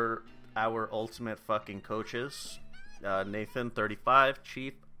for our ultimate fucking coaches. Nathan, 35.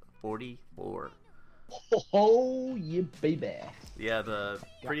 Chief, 44. Oh, yeah, baby. Yeah, the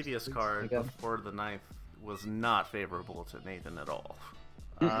previous card before the 9th was not favorable to Nathan at all.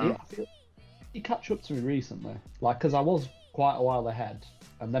 He catch up to me recently, like, because I was quite a while ahead,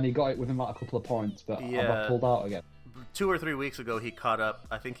 and then he got it within like a couple of points, but I got pulled out again. 2 or 3 weeks ago, he caught up.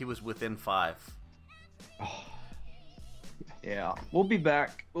 I think he was within 5. Yeah, we'll be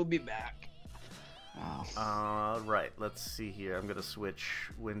back. Right, let's see here. I'm gonna switch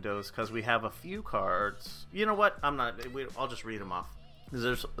windows because we have a few cards. You know what? I'll just read them off.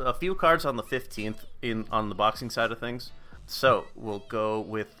 There's a few cards on the 15th on the boxing side of things. So we'll go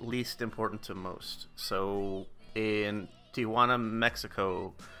with least important to most. So in Tijuana,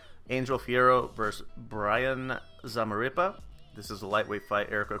 Mexico, Angel Fierro versus Brian Zamaripa. This is a lightweight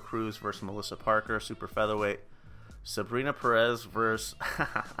fight. Erica Cruz versus Melissa Parker, super featherweight. Sabrina Perez versus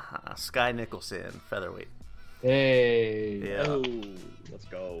Sky Nicholson, featherweight. Hey. Yeah. Oh, let's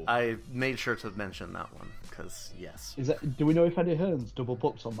go. I made sure to mention that one because yes. Do we know if Eddie Hearn's double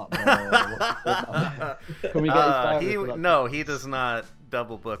books on that? Can we get his diary for that? No, he does not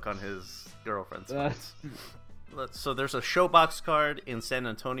double book on his girlfriend's fights. So there's a showbox card in San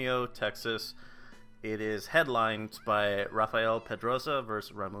Antonio, Texas. It is headlined by Rafael Pedrosa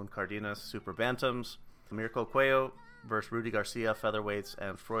versus Ramon Cardenas, super bantams. Mirko Cuello versus Rudy Garcia, featherweights,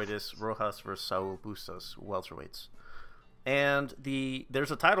 and Freudis Rojas versus Saul Bustos, welterweights. And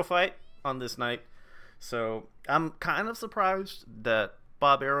there's a title fight on this night, so I'm kind of surprised that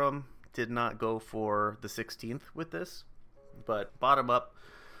Bob Arum did not go for the 16th with this. But bottom up,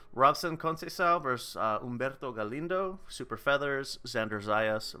 Robson Conceição versus Humberto Galindo, super feathers. Xander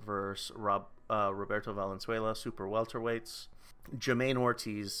Zayas versus Roberto Valenzuela, super welterweights. Jermaine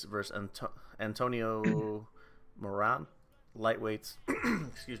Ortiz versus Antonio Moran, lightweights.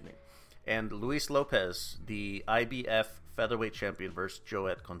 Excuse me. And Luis Lopez, the IBF featherweight champion, versus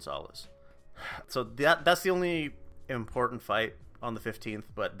Joet Gonzalez. So that's the only important fight on the 15th,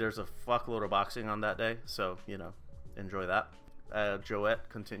 but there's a fuckload of boxing on that day, so, enjoy that. Joet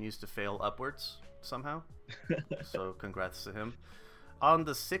continues to fail upwards somehow, so congrats to him. On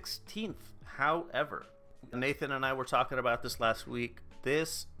the 16th, however, Nathan and I were talking about this last week.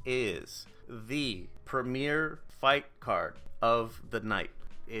 This is the premier fight card of the night.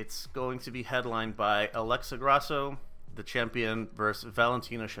 It's going to be headlined by Alexa Grasso, the champion, versus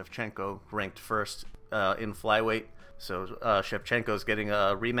Valentina Shevchenko, ranked first in flyweight. So Shevchenko's getting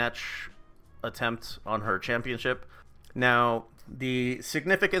a rematch attempt on her championship. Now, the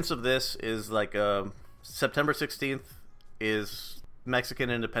significance of this is like September 16th is Mexican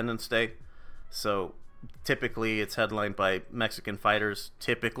Independence Day. So typically it's headlined by Mexican fighters,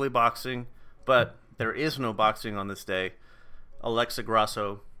 typically boxing, but there is no boxing on this day. Alexa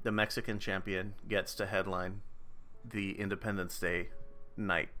Grasso, the Mexican champion, gets to headline the Independence Day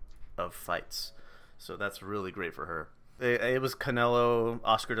night of fights. So that's really great for her. It was Canelo,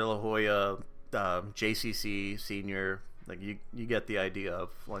 Oscar De La Hoya, JCC Senior. Like you get the idea of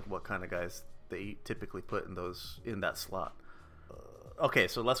like what kind of guys they typically put in that slot. Okay,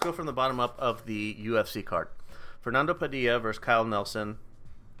 so let's go from the bottom up of the UFC card. Fernando Padilla versus Kyle Nelson.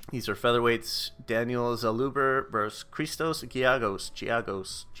 These are featherweights. Daniel Zaluber versus Christos Giagos.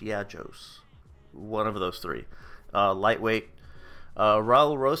 One of those three. Lightweight.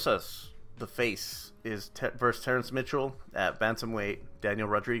 Raul Rosas, the face, is versus Terrence Mitchell at bantamweight. Daniel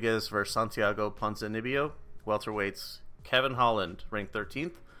Rodriguez versus Santiago Ponzinibbio. Welterweights. Kevin Holland, ranked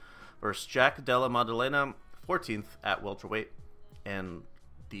 13th, versus Jack Della Maddalena, 14th at welterweight. And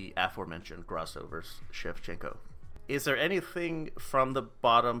the aforementioned Grasso versus Shevchenko. Is there anything from the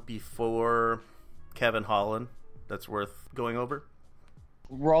bottom before Kevin Holland that's worth going over?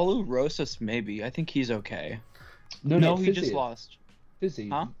 Raul Rosas, maybe. I think he's okay. No, he just lost. Fizzy.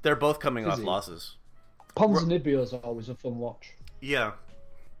 Huh? They're both coming off Fizzy. losses. Ponzinibbio's always a fun watch. Yeah.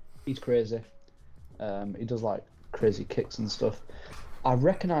 He's crazy. He does like crazy kicks and stuff. I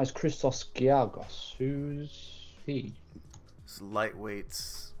recognise Christos Giagos. Who's he? It's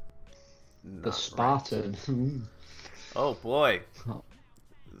lightweights. The Spartan. Oh boy.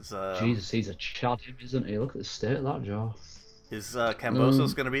 Jesus, he's a chad, isn't he? Look at the state of that jaw. Is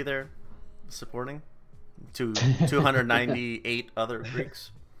Kambosos going to be there supporting? 298 other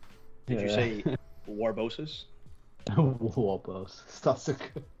Greeks? Did you say Warbosis? Warbos. That's a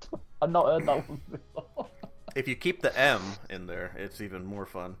good one. I've not heard that one before. If you keep the M in there, it's even more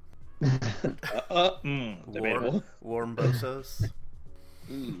fun. Debatable. Warm Bosos.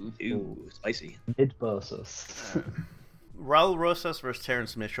 Ooh, spicy. Mid versus. Raul Rosas versus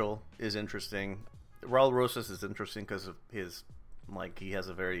Terrence Mitchell is interesting. Raul Rosas is interesting because of his, he has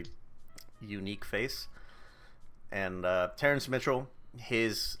a very unique face. And Terrence Mitchell,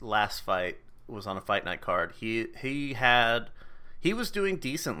 his last fight was on a Fight Night card. He was doing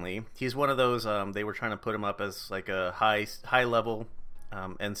decently. He's one of those, they were trying to put him up as like a high level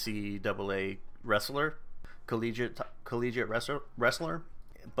NCAA wrestler, collegiate wrestler,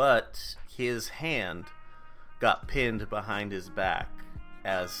 but his hand got pinned behind his back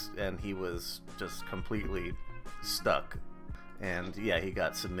and he was just completely stuck, and yeah, he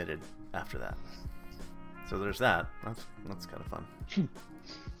got submitted after that. So there's that. That's kind of fun.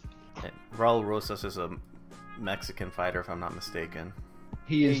 And Raul Rosas is a Mexican fighter, if I'm not mistaken.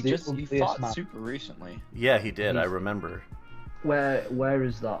 He fought super recently. Yeah, he did. I remember. Where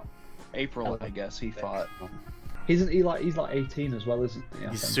is that? April, I guess he fought. He's like 18 as well, isn't he?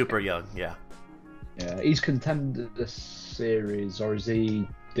 He's super young. Yeah. Yeah, he's contender this series, or is he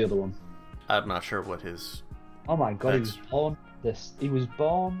the other one? I'm not sure what his. Oh my god, he was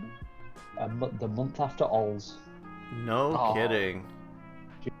born the month after allllll. No kidding.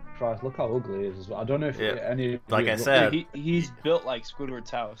 Jesus Christ, look how ugly he is as well. I don't know if any. Like I said, he's built like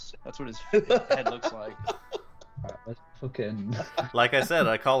Squidward's house. That's what his head looks like. Right, let's fucking. Like I said,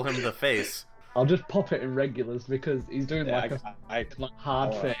 I call him the face. I'll just pop it in regulars because he's doing like a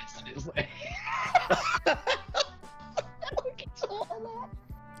hard face. And it's like...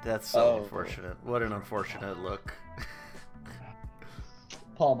 That's so unfortunate. What an unfortunate look.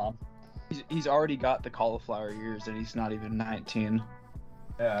 Poor man. He's already got the cauliflower ears and he's not even 19.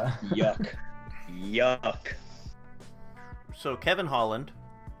 Yeah. Yuck. So Kevin Holland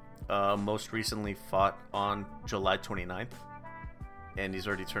most recently fought on July 29th. And he's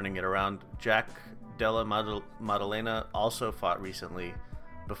already turning it around. Jack Della Maddalena also fought recently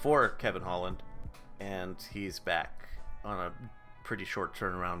before Kevin Holland, and he's back on a pretty short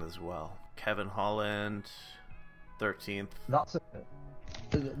turnaround as well. Kevin Holland, 13th. That's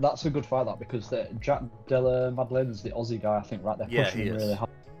a good fight, that, because Jack Della Maddalena is the Aussie guy, I think, right? They're pushing him really hard.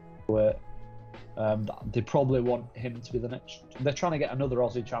 They probably want him to be the next. They're trying to get another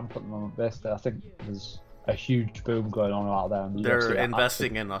Aussie champ at the moment, basically. I think there's a huge boom going on out there. They're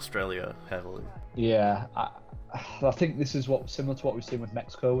investing in Australia heavily. Yeah, I think this is similar to what we've seen with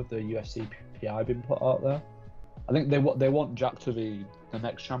Mexico with the UFC PI being put out there. I think they want Jack to be the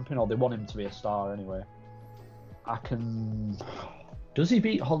next champion, or they want him to be a star anyway. Does he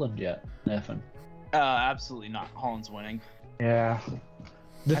beat Holland yet, Nathan? Absolutely not. Holland's winning. Yeah.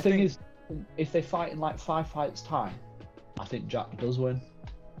 The thing is, if they fight in like 5 fights time, I think Jack does win.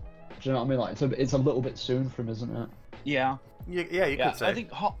 Do you know what I mean? Like it's a little bit soon for him, isn't it? Yeah. Yeah, you could say. I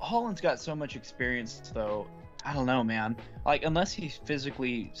think Holland's got so much experience, though. I don't know, man. Like, unless he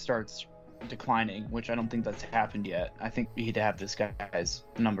physically starts declining, which I don't think that's happened yet, I think he'd have this guy's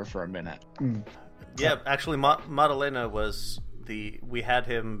number for a minute. Yeah, actually, Maddalena was we had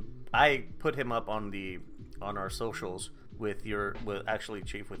him. I put him up on our socials with your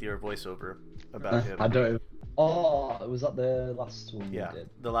voiceover about him. I don't. Oh, was that the last one? Yeah, we did?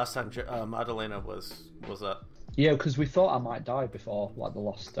 The last time Maddalena was up. Yeah, because we thought I might die before like the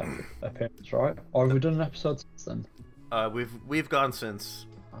last appearance, right? Or have we done an episode since then? We've gone since.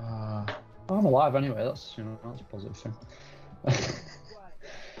 I'm alive anyway. That's a positive thing.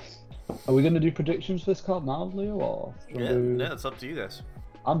 Are we going to do predictions for this card now, Leo? Or yeah, it's up to you guys.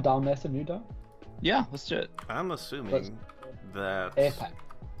 I'm down, Nathan. You down? Yeah, let's do it. I'm assuming that Apex.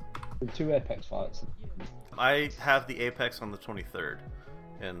 2 Apex fights. I have the Apex on the 23rd,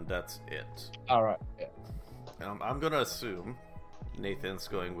 and that's it. All right. Yeah. I'm going to assume Nathan's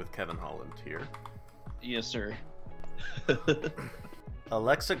going with Kevin Holland here. Yes, sir.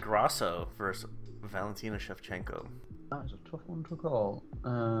 Alexa Grasso versus Valentina Shevchenko. That is a tough one to call.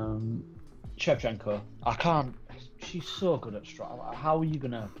 Shevchenko. I can't. She's so good at strike. How are you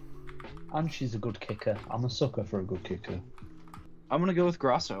gonna? And she's a good kicker. I'm a sucker for a good kicker. I'm gonna go with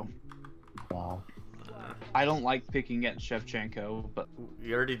Grasso. Wow. I don't like picking at Shevchenko, but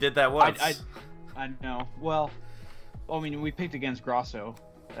you already did that once. I know. Well, I mean, we picked against Grasso.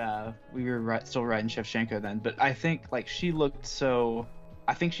 We were still riding Shevchenko then, but I think she looked so.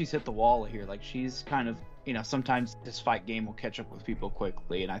 I think she's hit the wall here. Like, she's kind of, sometimes this fight game will catch up with people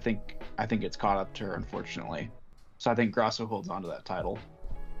quickly, and I think it's caught up to her, unfortunately. So I think Grasso holds on to that title.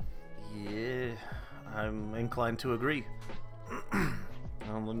 Yeah, I'm inclined to agree.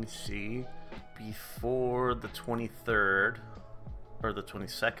 Let me see. Before the 23rd or the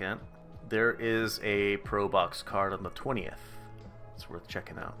 22nd, there is a Pro Box card on the 20th. It's worth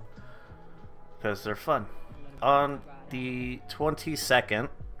checking out. because they're fun. On the 22nd,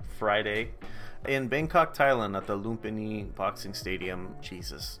 Friday, in Bangkok, Thailand, at the Lumpini Boxing Stadium,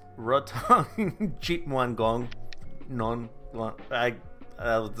 Jesus, Rotang Chitmuangong Non,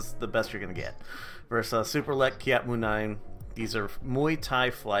 this is the best you're gonna get, versus Superlek Kiat Munine. These are Muay Thai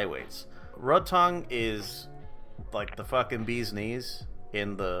flyweights. Rotang is like the fucking bee's knees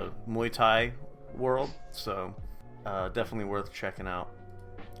in the Muay Thai world, so definitely worth checking out.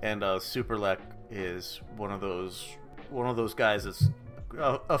 And Superlek is one of those guys that's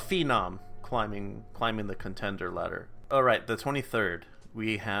a phenom climbing the contender ladder. All right, the 23rd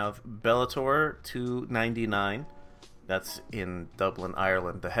we have Bellator 299. That's in Dublin,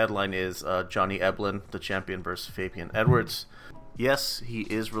 Ireland. The headline is Johnny Eblen, the champion, versus Fabian Edwards. Yes, he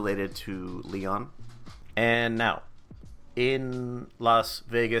is related to Leon. And now, in Las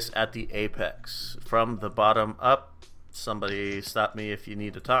Vegas at the Apex, from the bottom up, somebody stop me if you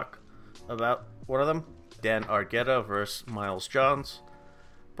need to talk about one of them. Dan Argueta versus Miles Johns.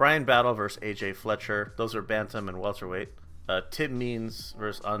 Brian Battle versus AJ Fletcher. Those are bantam and welterweight. Tim Means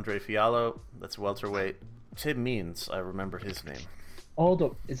versus Andre Fiallo. That's welterweight. Tim Means, I remember his name. Hold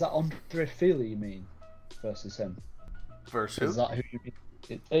up, is that Andre Feely you mean versus him? Versus who? Is that who you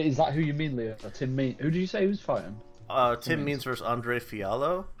mean? Is that who you mean, Leo? Tim Means. Who did you say was fighting? Tim Means versus Andre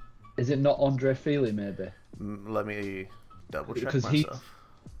Fiallo. Is it not Andre Feely, maybe? Let me double check because myself.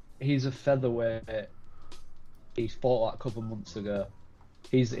 He's a featherweight. He fought that a couple months ago.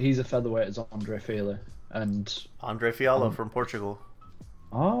 He's a featherweight as Andre Feely. And Andre Fiallo from Portugal.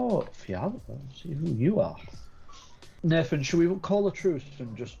 Oh, Fiallo. See who you are. Nathan, should we call a truce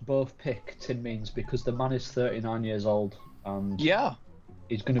and just both pick Tim Means, because the man is 39 years old and Yeah.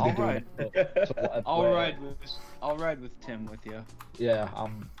 he's going to be All doing right. it. So whatever way. I'll ride with Tim with you. Yeah,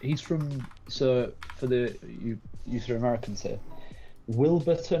 he's from, so for the you three Americans here,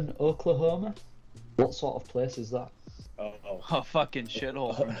 Wilburton, Oklahoma. What sort of place is that? Oh, fucking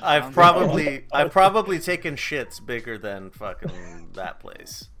shithole. I've probably taken shits bigger than fucking that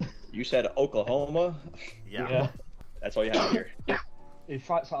place. You said Oklahoma? Yeah. That's all you have here. He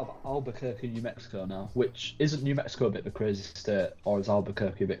fights out of Albuquerque, New Mexico now, which isn't New Mexico a bit of a crazy state, or is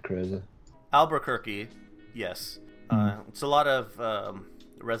Albuquerque a bit crazy? Albuquerque, yes. It's a lot of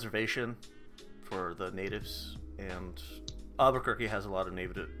reservation for the natives, and Albuquerque has a lot of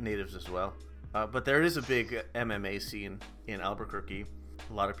natives as well. But there is a big MMA scene in Albuquerque.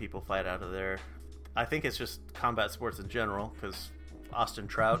 A lot of people fight out of there. I think it's just combat sports in general, because Austin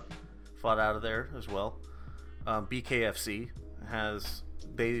Trout fought out of there as well. BKFC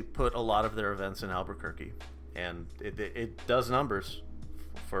they put a lot of their events in Albuquerque, and it does numbers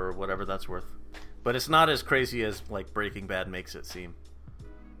for whatever that's worth. But it's not as crazy as like Breaking Bad makes it seem.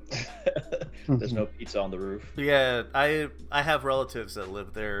 There's no pizza on the roof. Yeah, I have relatives that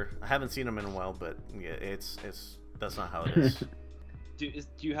live there. I haven't seen them in a while, but yeah, it's that's not how it is. Do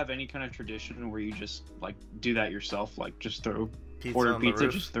you have any kind of tradition where you just like do that yourself, like just Pizza order on the pizza,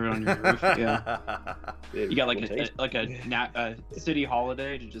 roof? just throw it on your roof? Yeah. You got like We'll a city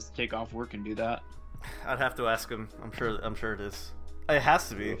holiday to just take off work and do that? I'd have to ask him. I'm sure it is. It has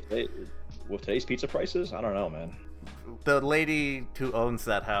to be. With today's pizza prices, I don't know, man. The lady who owns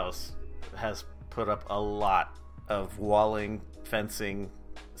that house has put up a lot of walling, fencing,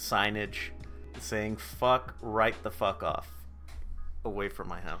 signage saying "fuck right the fuck off" away from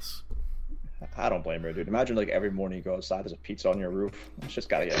my house. I don't blame her, dude. Imagine like every morning you go outside, there's a pizza on your roof. It's just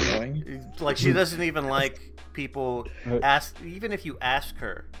gotta get annoying. Like, she doesn't even like people ask. Even if you ask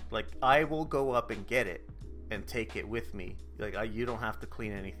her, like, I will go up and get it and take it with me. Like, you don't have to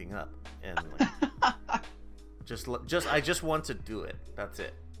clean anything up. And like, I just want to do it. That's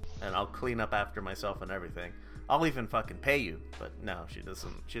it. And I'll clean up after myself and everything. I'll even fucking pay you. But no, she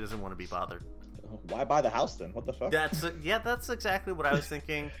doesn't want to be bothered. Why buy the house then? What the fuck? That's exactly what I was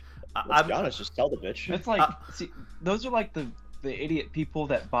thinking. Let's be honest, just sell the bitch. It's like, see, those are like the idiot people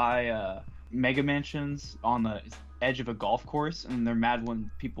that buy mega mansions on the edge of a golf course, and they're mad when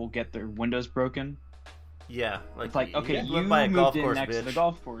people get their windows broken. Yeah, It's like, okay, you live by a moved golf in course, next to bitch. the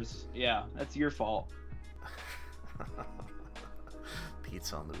golf course. Yeah, that's your fault.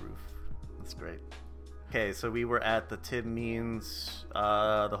 Pizza on the roof. That's great. Okay, so we were at the Tim Means,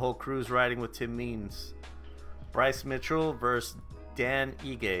 the whole crew's riding with Tim Means. Bryce Mitchell versus Dan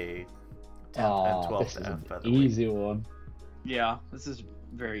Ige. 10th and 12th this is at an featherweight. easy one. Yeah, this is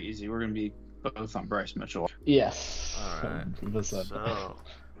very easy. We're gonna be both on Bryce Mitchell. Yes. Alright, 100%. so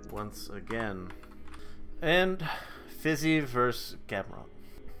once again. And Fizzy versus Gamrot.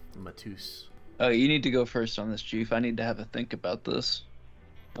 Matus. Oh, you need to go first on this, Chief. I need to have a think about this.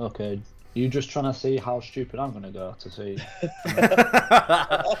 Okay. You just trying to see how stupid I'm gonna go to see?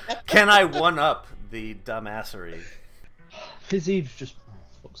 Can I one up the dumbassery? Fizzy's just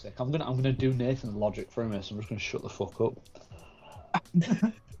fuck's sake. I'm gonna do Nathan's logic for him. So I'm just gonna shut the fuck up.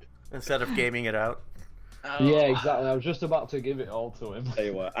 Instead of gaming it out. Yeah, exactly. I was just about to give it all to him. Tell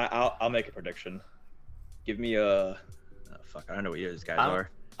you what, I'll make a prediction. Give me a fuck. I don't know what year these guys are.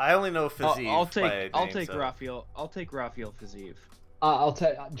 I only know Fizzy. I'll take Raphael. I'll take Raphael Fiziev. I'll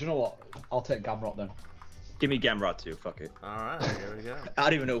take. Do you know what? I'll take Gamrot then. Give me Gamrot too. Fuck it. All right, here we go. I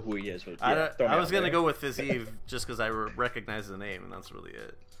don't even know who he is. But yeah, I was gonna go with Fizzy just because I recognize the name, and that's really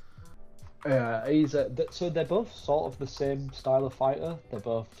it. He's so they're both sort of the same style of fighter. They're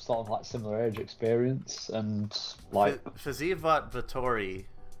both sort of like similar age experience and like. Fizzy fought Vittori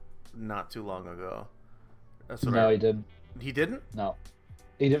not too long ago. That's what No, he didn't. He didn't? No,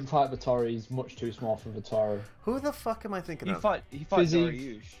 he didn't fight Vittori. He's much too small for Vittori. Who the fuck am I thinking He of? fought Fizzy-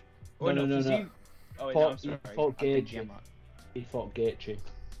 Dariush. No. Fiziev- Oh, wait, no, I'm sorry. He fought I'm thinking Gaethje. Gamrot. He fought Gaethje.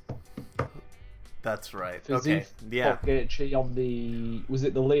 That's right. Fizzy Okay. Yeah. fought Gaethje on the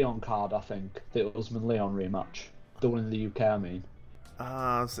the Leon card? I think the Usman Leon rematch, the one in the UK. I mean,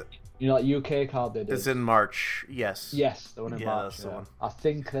 you know, like UK card they did. It's in March. Yes. Yes, the one in Yeah, March. that's the one. I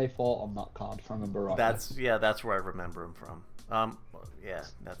think they fought on that card, if I remember right. That's where I remember him from. Yeah,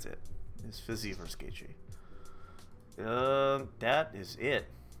 that's it. It's Fizzy versus Gaethje. That is it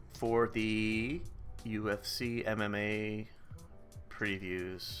for the UFC MMA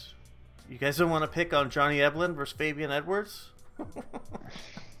previews. You guys don't want to pick on Johnny Eblen versus Fabian Edwards?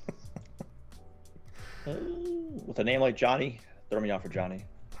 With a name like Johnny, throw me out for Johnny.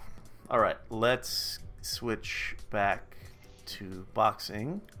 All right, let's switch back to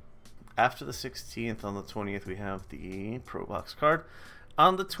boxing. After the 16th, on the 20th, we have the Pro Box card.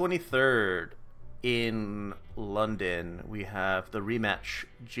 On the 23rd, in London, we have the rematch,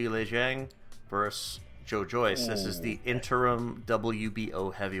 Zhile Zhang versus Zhang-Joyce. This is the interim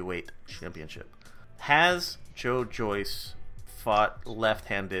WBO heavyweight championship. Has Zhang-Joyce fought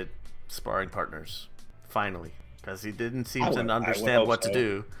left-handed sparring partners? Finally. Because he didn't seem to understand what to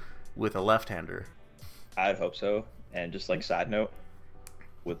do with a left-hander. I'd hope so. And just like side note,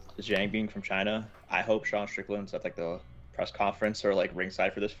 with Zhang being from China, I hope Sean Strickland's at like the press conference or like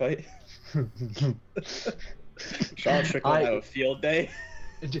ringside for this fight. Sean Strickland have a field day.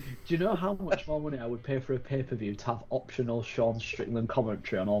 Do you know how much more money I would pay for a pay-per-view to have optional Sean Strickland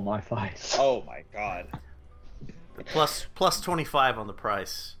commentary on all my fights? Oh my god. Plus 25 on the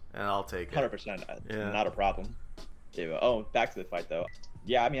price, and I'll take it. 100%. Yeah. Not a problem. Yeah, back to the fight though.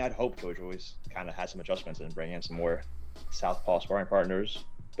 Yeah, I mean, I'd hope Zhang-Joyce kind of had some adjustments and bring in some more southpaw sparring partners,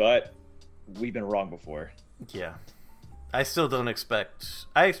 but we've been wrong before. Yeah. I still don't expect...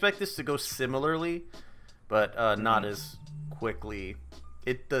 I expect this to go similarly, but not as quickly.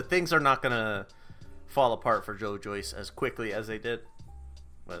 The things are not going to fall apart for Zhang-Joyce as quickly as they did.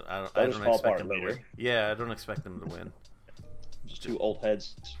 But I don't expect them to win. Yeah, I don't expect them to win. Just two old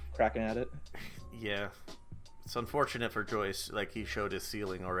heads cracking at it. Yeah. It's unfortunate for Joyce. Like, he showed his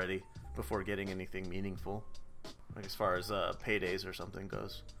ceiling already before getting anything meaningful. Like, as far as paydays or something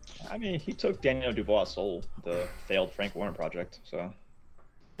goes. I mean, he took Daniel Dubois' soul, the failed Frank Warren project, so...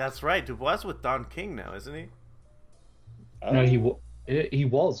 That's right. Dubois is with Don King now, isn't he? No, he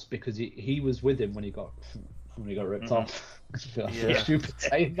was, because he was with him when he got ripped off. I feel so stupid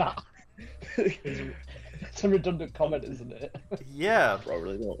saying that. It's a redundant comment, isn't it? Yeah. Bro,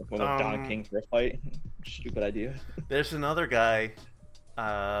 really went with Don King for a fight? Stupid idea. There's another guy,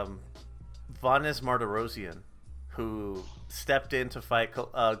 Vanes Martirosyan, who stepped in to fight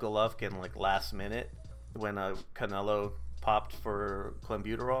Golovkin like last minute when Canelo popped for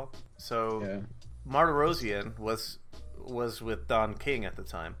clenbuterol. So Martirosyan was with Don King at the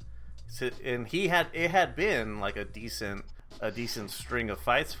time, and it had been like a decent string of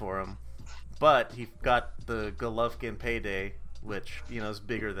fights for him, but he got the Golovkin payday, which is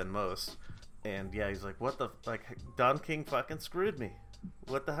bigger than most. And yeah, he's like, what the Don King fucking screwed me.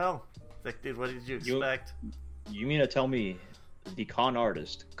 What the hell? It's like, dude, what did you expect? You mean to tell me the con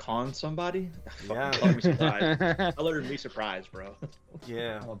artist conned somebody? Yeah. I'll be surprised. I'll literally be surprised, bro.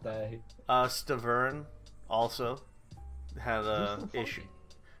 Yeah. All day. Stavern also had a issue.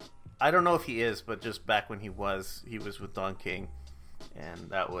 I don't know if he is, but just back when he was with Don King,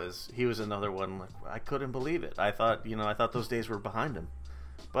 and he was another one. Like, I couldn't believe it. I thought those days were behind him.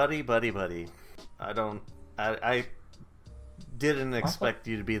 Buddy. I didn't expect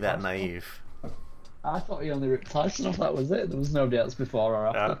you to be that naive. I thought he only ripped Tyson off. That was it. There was nobody else before or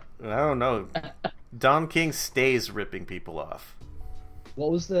after. I don't know. Don King stays ripping people off.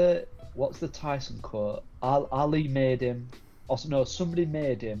 What's the Tyson quote? Ali made him. Also, no, somebody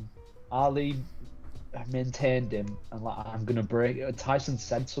made him Ali maintained him, and like, I'm gonna break it. Tyson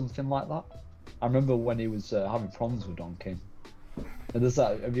said something like that. I remember when he was having problems with Don King. And there's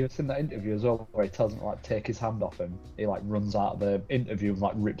that. Have you seen that interview as well, where he tells him to, like, take his hand off him? He like runs out of the interview and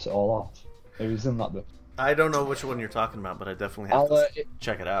like rips it all off. Have you seen that? I don't know which one you're talking about, but I definitely have to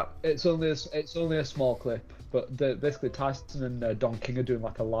check it out. It's only a small clip, but basically Tyson and Don King are doing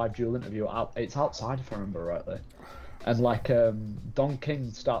like a live duel interview. It's outside, if I remember rightly. And like Don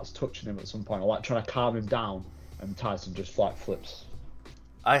King starts touching him at some point, or like trying to calm him down, and Tyson just like flips.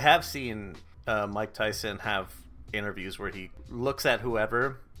 I have seen Mike Tyson have interviews where he looks at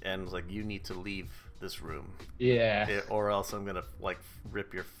whoever and is like, "You need to leave this room, or else I'm gonna like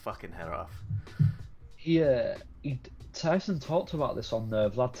rip your fucking head off." Yeah, Tyson talked about this on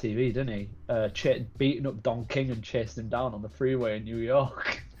Vlad TV, didn't he? Beating up Don King and chasing him down on the freeway in New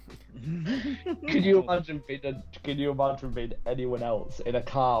York. Can you imagine being anyone else in a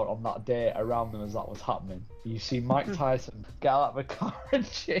car on that day around them as that was happening? You see Mike Tyson get out of a car and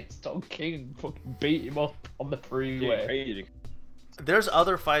chase Don King and fucking beat him up on the freeway. There's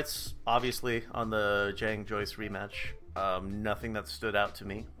other fights, obviously, on the Zhang-Joyce rematch. Nothing that stood out to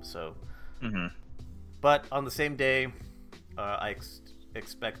me. So, But on the same day, I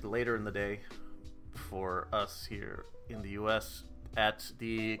expect later in the day for us here in the U.S. at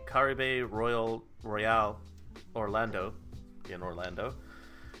the Caribe Royale Orlando,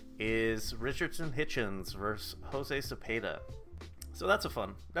 is Richardson Hitchens versus Jose Cepeda. So that's a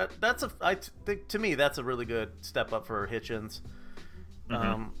fun. I think, to me, that's a really good step up for Hitchens.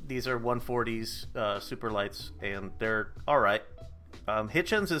 These are 140s super lights, and they're all right.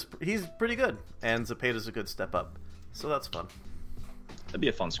 Hitchens he's pretty good, and Zepeda's a good step up. So that's fun. That'd be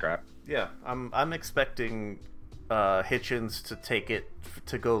a fun scrap. Yeah, I'm expecting Hitchens to take it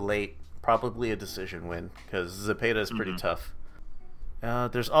to go late, probably a decision win, because Zepeda is pretty tough.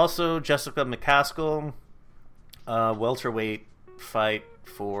 There's also Jessica McCaskill, welterweight fight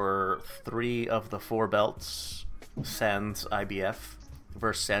for 3 of the 4 belts, sans IBF,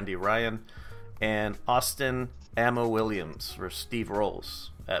 versus Sandy Ryan, and Austin Ammo Williams versus Steve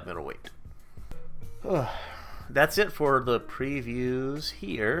Rolls at middleweight. That's it for the previews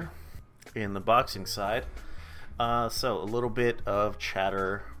here in the boxing side. So a little bit of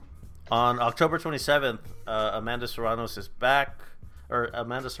chatter. On October 27th, Amanda Serrano is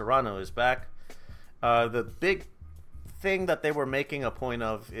back. The big thing that they were making a point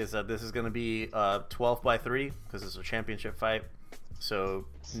of is that this is going to be 12 by 3 because it's a championship fight. So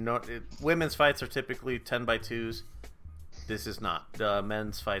women's fights are typically 10 by 2s. This is not. The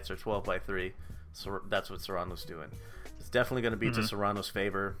men's fights are 12 by 3. So that's what Serrano's doing. It's definitely going to be to Serrano's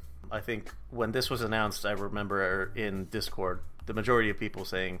favor. I think when this was announced, I remember in Discord, the majority of people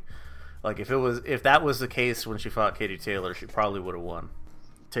saying, like, if that was the case when she fought Katie Taylor, she probably would have won.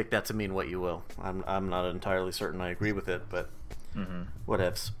 Take that to mean what you will. I'm not entirely certain I agree with it, but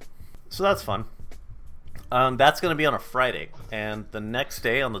whatevs. So that's fun. That's going to be on a Friday, and the next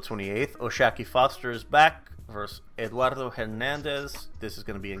day on the 28th, Oshaki Foster is back versus Eduardo Hernandez. This is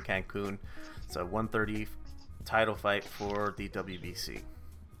going to be in Cancun. It's a 130 title fight for the WBC.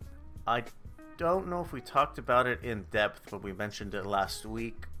 I don't know if we talked about it in depth, but we mentioned it last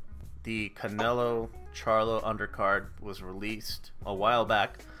week. The Canelo Charlo undercard was released a while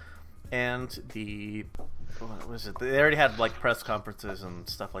back, and what was it? They already had like press conferences and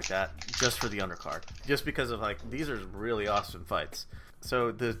stuff like that just for the undercard, just because of like these are really awesome fights.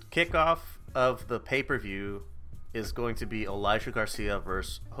 So the kickoff of the pay-per-view is going to be Elijah Garcia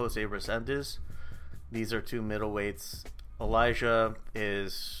versus Jose Resendez. These are 2 middleweights. Elijah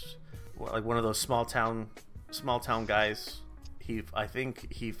is like one of those small town guys. I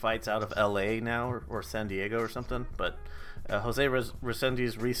think he fights out of LA now or San Diego or something. But Jose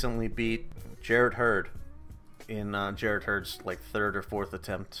Resendez recently beat Jared Hurd in Jared Hurd's like 3rd or 4th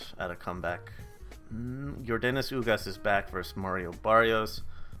attempt at a comeback. Yordenis Ugas is back versus Mario Barrios.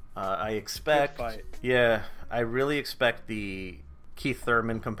 I expect, I really expect the Keith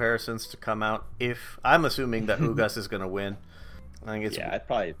Thurman comparisons to come out. If I'm assuming that Ugas is going to win, I think I'd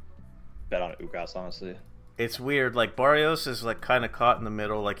probably bet on Ugas, honestly. It's weird. Like Barrios is like kind of caught in the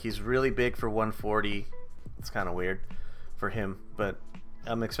middle. Like he's really big for 140. It's kind of weird for him, but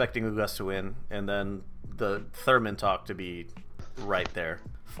I'm expecting Ugas to win, and then the Thurman talk to be right there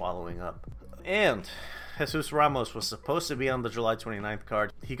following up. And Jesus Ramos was supposed to be on the July 29th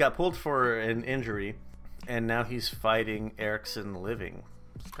card. He got pulled for an injury, and now he's fighting Erickson Living.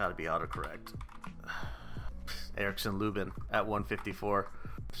 It's got to be autocorrect. Erickson Lubin at 154.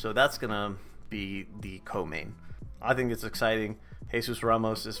 So that's going to be the co-main. I think it's exciting. Jesus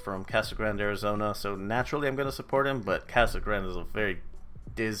Ramos is from Casa Grande, Arizona, so naturally I'm going to support him, but Casa Grande is a very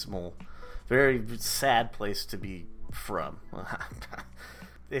dismal, very sad place to be from.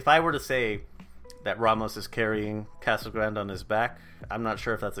 If I were to say that Ramos is carrying Casagrande on his back, I'm not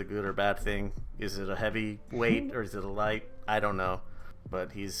sure if that's a good or bad thing. Is it a heavy weight or is it a light? I don't know.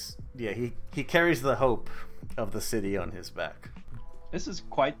 But he carries the hope of the city on his back. This is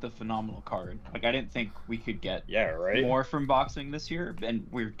quite the phenomenal card. Like, I didn't think we could get right. more from boxing this year, and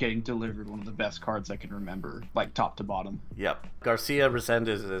we're getting delivered one of the best cards I can remember, like top to bottom. Yep. Garcia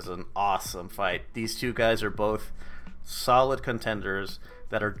Resendez is an awesome fight. These two guys are both solid contenders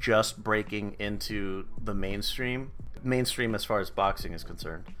that are just breaking into the mainstream as far as boxing is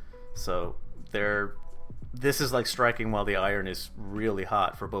concerned. So this is like striking while the iron is really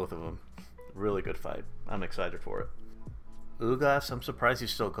hot for both of them. Really good fight. I'm excited for it. Ugas, I'm surprised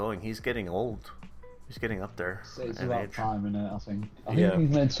he's still going. He's getting old. He's getting up there. It's in about age. time, innit, I think. I think he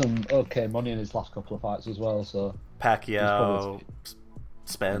made some okay money in his last couple of fights as well, so... Pacquiao,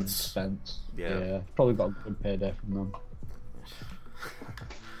 Spence. Yeah. Probably got a good payday from them.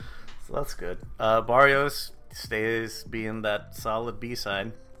 So that's good. Barrios stays being that solid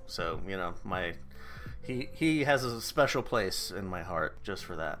B-side. So, you know, he has a special place in my heart just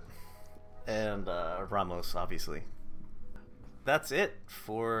for that. And Ramos, obviously. That's it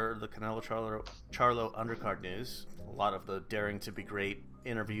for the Canelo Charlo undercard news. A lot of the daring to be great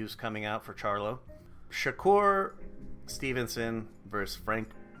interviews coming out for Charlo. Shakur Stevenson versus Frank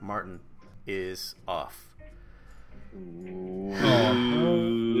Martin is off.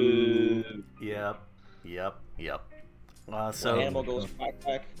 Yep. So Animal goes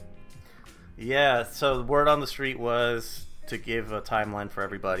back. Yeah, so the word on the street was to give a timeline for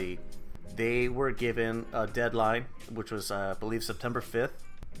everybody. They were given a deadline, which was, I believe, September 5th,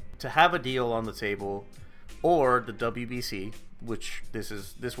 to have a deal on the table, or the WBC, which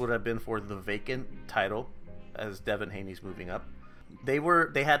this would have been for the vacant title, as Devin Haney's moving up. They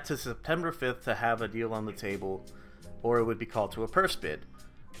had to September 5th to have a deal on the table, or it would be called to a purse bid.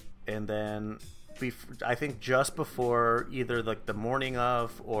 And then, I think just before, either like the morning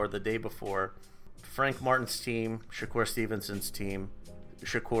of or the day before, Frank Martin's team, Shakur Stevenson's team,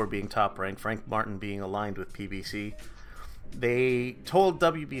 Shakur being top ranked, Frank Martin being aligned with PBC, they told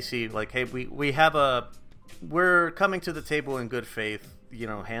WBC, like, hey, we're coming to the table in good faith, you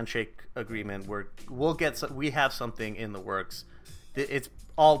know, handshake agreement, we have something in the works. It's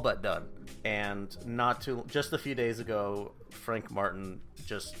all but done. And just a few days ago, Frank Martin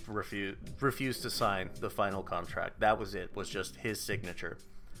just refused to sign the final contract. That was it, was just his signature,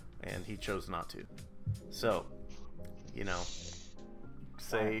 and he chose not to. So, you know,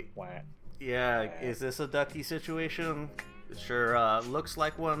 is this a ducky situation? Sure, looks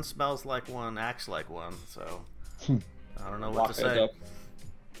like one, smells like one, acts like one. So I don't know what to say.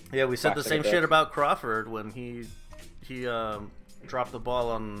 Yeah, we said the same shit about Crawford when he dropped the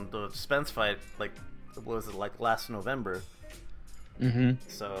ball on the Spence fight. Like, was it like last November? Mm-hmm.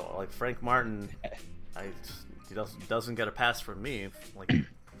 So like Frank Martin, he doesn't get a pass from me. Like, if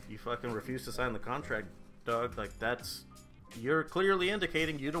you fucking refuse to sign the contract, dog, like you're clearly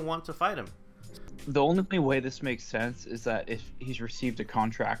indicating you don't want to fight him. The only way this makes sense is that if he's received a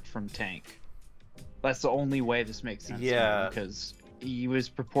contract from Tank. That's the only way this makes sense. Yeah. Because he was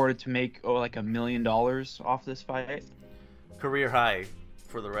purported to make like $1 million off this fight. Career high,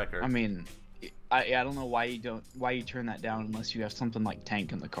 for the record. I mean, I don't know why you turn that down unless you have something like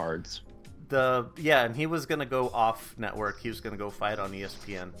Tank in the cards. And he was gonna go off network. He was gonna go fight on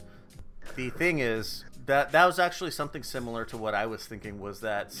ESPN. The thing is that was actually something similar to what I was thinking, was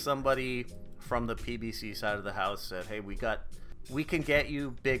that somebody from the PBC side of the house said, hey, we can get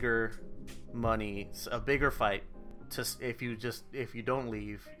you bigger money, a bigger fight, if you don't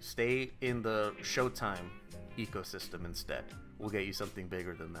leave, stay in the Showtime ecosystem instead. We'll get you something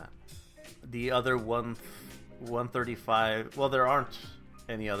bigger than that. The other 135, well, there aren't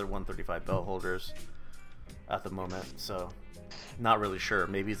any other 135 belt holders at the moment, so not really sure.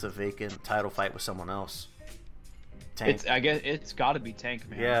 Maybe it's a vacant title fight with someone else. Tank. I guess it's got to be Tank,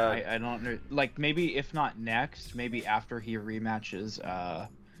 man. Yeah. I don't know. Like, maybe if not next, maybe after he rematches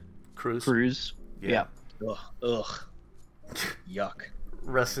Cruz. Yeah. Ugh. Yuck.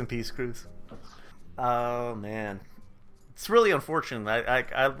 Rest in peace, Cruz. Oh man, it's really unfortunate.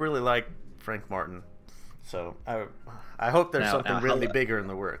 I really like Frank Martin, so I hope there's something really bigger in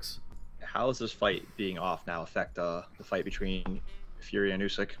the works. How does this fight being off now affect the fight between Fury and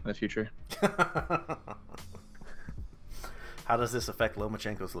Usyk in the future? How does this affect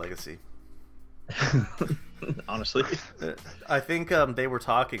Lomachenko's legacy? Honestly, I think they were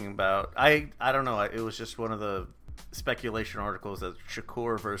talking about. I don't know. It was just one of the speculation articles that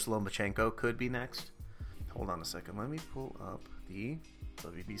Shakur versus Lomachenko could be next. Hold on a second. Let me pull up the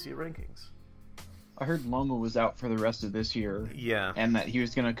WBC rankings. I heard Loma was out for the rest of this year. Yeah. And that he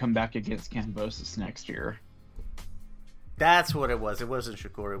was going to come back against Kambosos next year. That's what it was. It wasn't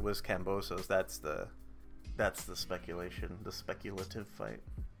Shakur. It was Kambosos. That's the speculation. The speculative fight.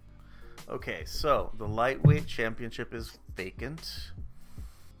 Okay, so the lightweight championship is vacant.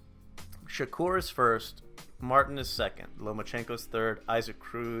 Shakur is first. Martin is second. Lomachenko's third. Isaac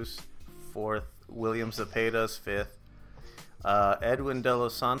Cruz fourth. William Zepeda's fifth. Edwin De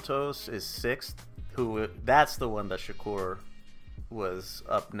Los Santos is sixth. That's the one that Shakur was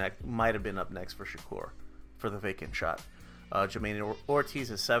up next. Might have been up next for Shakur for the vacant shot. Jermaine Ortiz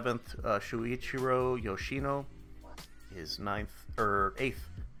is seventh. Shuichiro Yoshino is eighth.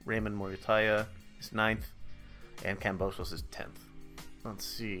 Raymond Muritaya is ninth, and Kambosos is 10th. Let's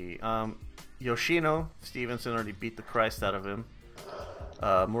see. Yoshino, Stevenson already beat the Christ out of him.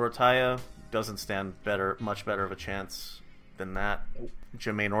 Muritaya doesn't stand much better of a chance than that.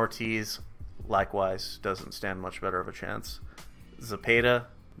 Jermaine Ortiz, likewise, doesn't stand much better of a chance. Zepeda,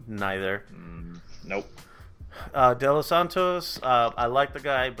 neither. Nope. De Los Santos, I like the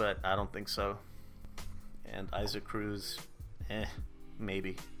guy, but I don't think so. And Isaac Cruz,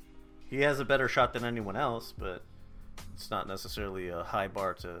 maybe. He has a better shot than anyone else, but it's not necessarily a high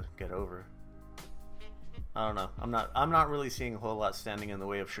bar to get over. I don't know. I'm not really seeing a whole lot standing in the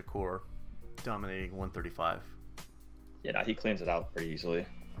way of Shakur dominating 135. Yeah, no, he cleans it out pretty easily.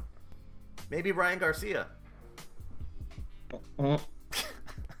 Maybe Ryan Garcia.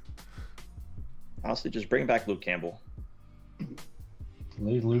 Honestly, just bring back Luke Campbell.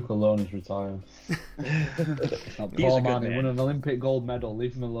 Leave Luke alone, he's retired. That He's poor a good man, he man. won an Olympic gold medal,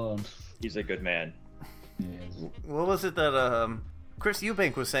 leave him alone. He's a good man. What was it that Chris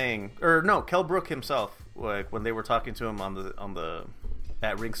Eubank was saying? Or no, Kell Brook himself, like when they were talking to him on the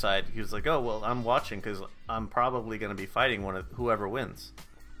at ringside, he was like, "Oh well, I'm watching because I'm probably going to be fighting whoever wins."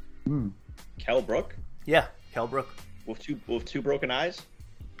 Kell Brook Yeah, Kell Brook. with two broken eyes.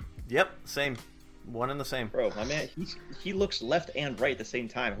 Yep, same. One and the same. Bro, my man, he looks left and right at the same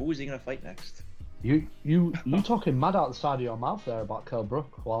time. Who is he gonna fight next? You talking mad out the side of your mouth there about Kell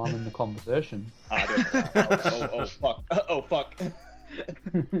Brook while I'm in the conversation. Oh fuck.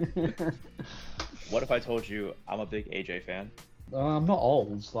 What if I told you I'm a big AJ fan? I'm not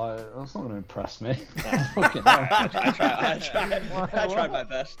old, like that's not going to impress me. I tried my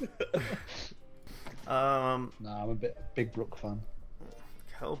best. Nah, I'm a big Brook fan.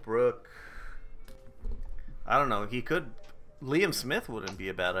 Kell Brook. I don't know. Liam Smith wouldn't be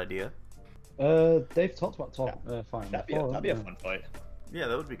a bad idea. They've talked about fighting. That'd be a fun fight. Yeah,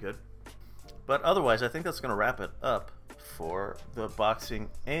 that would be good. But otherwise, I think that's going to wrap it up for the boxing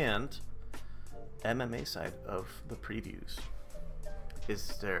and MMA side of the previews.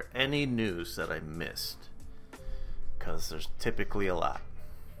 Is there any news that I missed? Because there's typically a lot.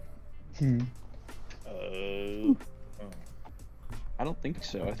 I don't think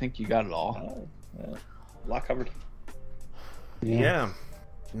so. I think you got it all. A lot covered. Yeah.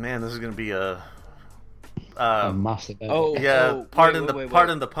 Man, this is going to be a massive. pardon wait.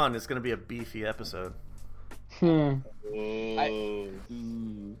 the pun. It's going to be a beefy episode. I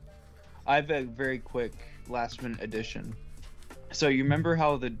have a very quick last minute addition. So you remember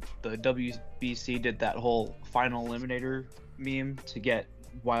how the WBC did that whole final eliminator meme to get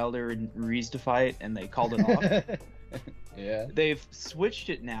Wilder and Ruiz to fight, and they called it off? Yeah. They've switched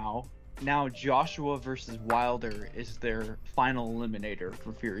it now. Now Joshua versus Wilder is their final eliminator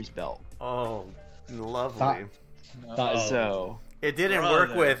for Fury's belt. Oh, lovely. That is So It didn't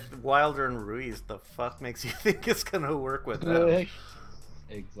work with Wilder and Ruiz. The fuck makes you think it's gonna work with them?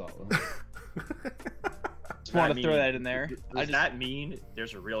 Exactly. just want to throw that in there. Does that mean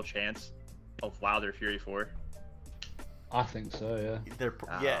there's a real chance of Wilder Fury 4? I think so. Yeah.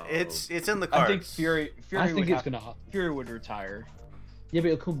 It's in the cards. I think Fury I think would it's gonna happen. Fury would retire. Yeah, but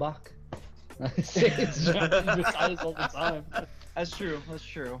he'll come back. He retires all the time. That's true.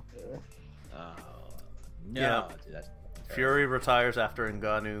 Yeah. Dude, that's Fury retires after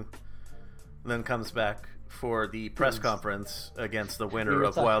Ngannou, then comes back for the press conference against the winner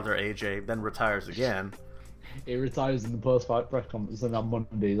of Wilder AJ, then retires again. He retires in the post-fight press conference, and on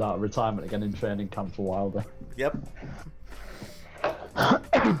Monday he's out of retirement again in training camp for Wilder. Yep.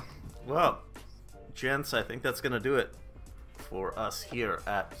 Well, gents, I think that's gonna do it for us here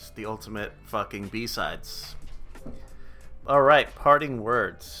at the Ultimate Fucking B-Sides. All right, parting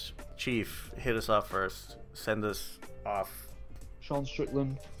words. Chief, hit us off first. Send us off. Sean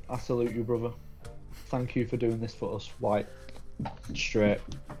Strickland, I salute you, brother. Thank you for doing this for us, white, straight,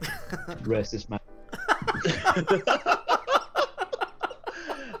 racist man.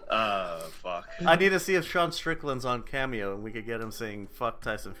 fuck. I need to see if Sean Strickland's on Cameo and we could get him saying "fuck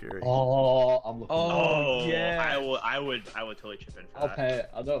Tyson Fury." Oh, I'm looking. Oh, yeah. I would totally chip in for I'll that. pay it.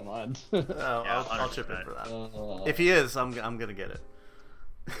 I don't mind. I'll chip in for that. Uh, If he is, I'm gonna get it.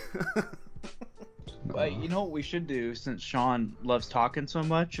 But you know what we should do, since Sean loves talking so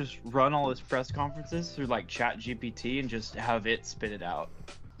much? Just run all his press conferences through like ChatGPT and just have it spit it out.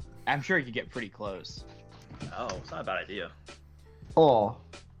 I'm sure he could get pretty close. Oh, it's not a bad idea. Or,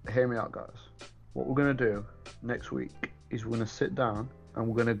 hear me out, guys. What we're going to do next week is we're going to sit down and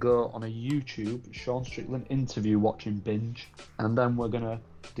we're going to go on a YouTube Sean Strickland interview watching binge, and then we're going to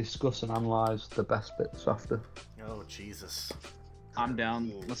discuss and analyse the best bits after. Oh Jesus! I'm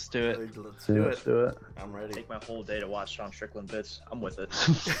down. Let's do it. Let's Let's do it. I'm ready. Take my whole day to watch Sean Strickland bits. I'm with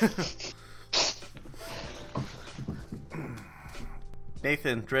it.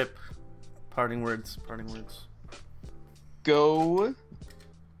 Nathan, Drip, parting words. Go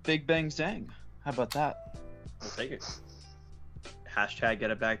Big Bang Zang. How about that? We'll take it. Hashtag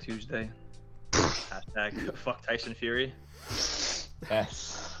Get It Back Tuesday. Hashtag Fuck Tyson Fury.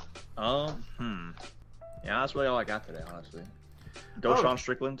 Yes. Yeah, that's really all I got today, honestly. Go Sean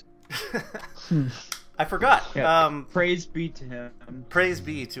Strickland. I forgot. Yeah. Praise be to him. Praise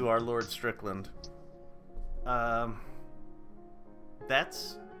be to our Lord Strickland.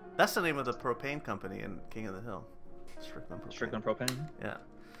 That's the name of the propane company in King of the Hill. Strickland Propane. Strickland Propane. Yeah.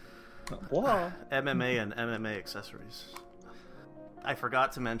 Wow. MMA and MMA accessories. I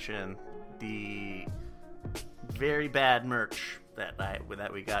forgot to mention the very bad merch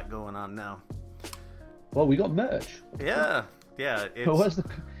that we got going on now. Well, we got merch. Yeah. It's... Where's the...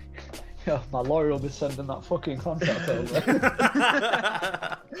 Yeah, my lawyer will be sending that fucking contract over.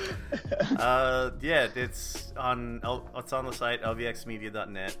 Yeah, it's on the site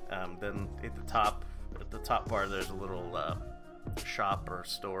lvxmedia.net. Then at the top bar, there's a little shop or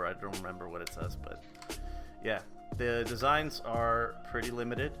store. I don't remember what it says, but yeah, the designs are pretty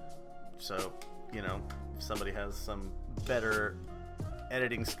limited. So if somebody has some better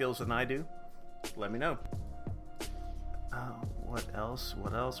editing skills than I do, let me know. What else?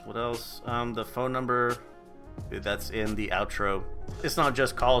 The phone number that's in the outro. It's not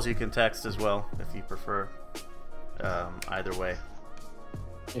just calls, you can text as well if you prefer. Either way.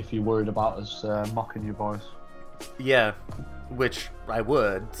 If you're worried about us mocking your voice. Yeah, which I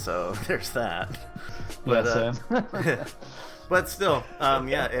would, so there's that. But, but still,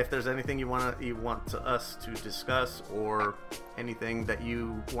 if there's anything you want us to discuss or anything that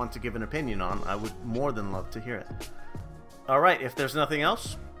you want to give an opinion on, I would more than love to hear it. Alright, if there's nothing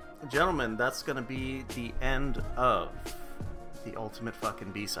else, gentlemen, that's gonna be the end of the ultimate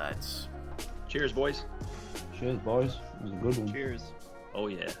fucking B-sides. Cheers, boys. Cheers, boys. It was a good one. Cheers. Oh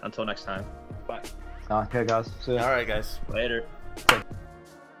yeah. Until next time. Bye. Okay, guys. See ya. Alright, guys. Later.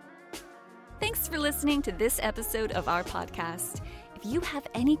 Thanks for listening to this episode of our podcast. If you have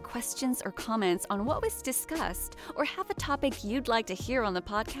any questions or comments on what was discussed, or have a topic you'd like to hear on the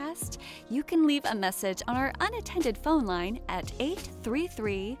podcast, you can leave a message on our unattended phone line at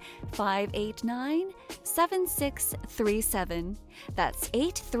 833-589-7637. That's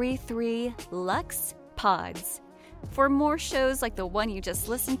 833-LUX-PODS. For more shows like the one you just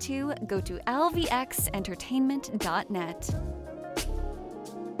listened to, go to lvxentertainment.net.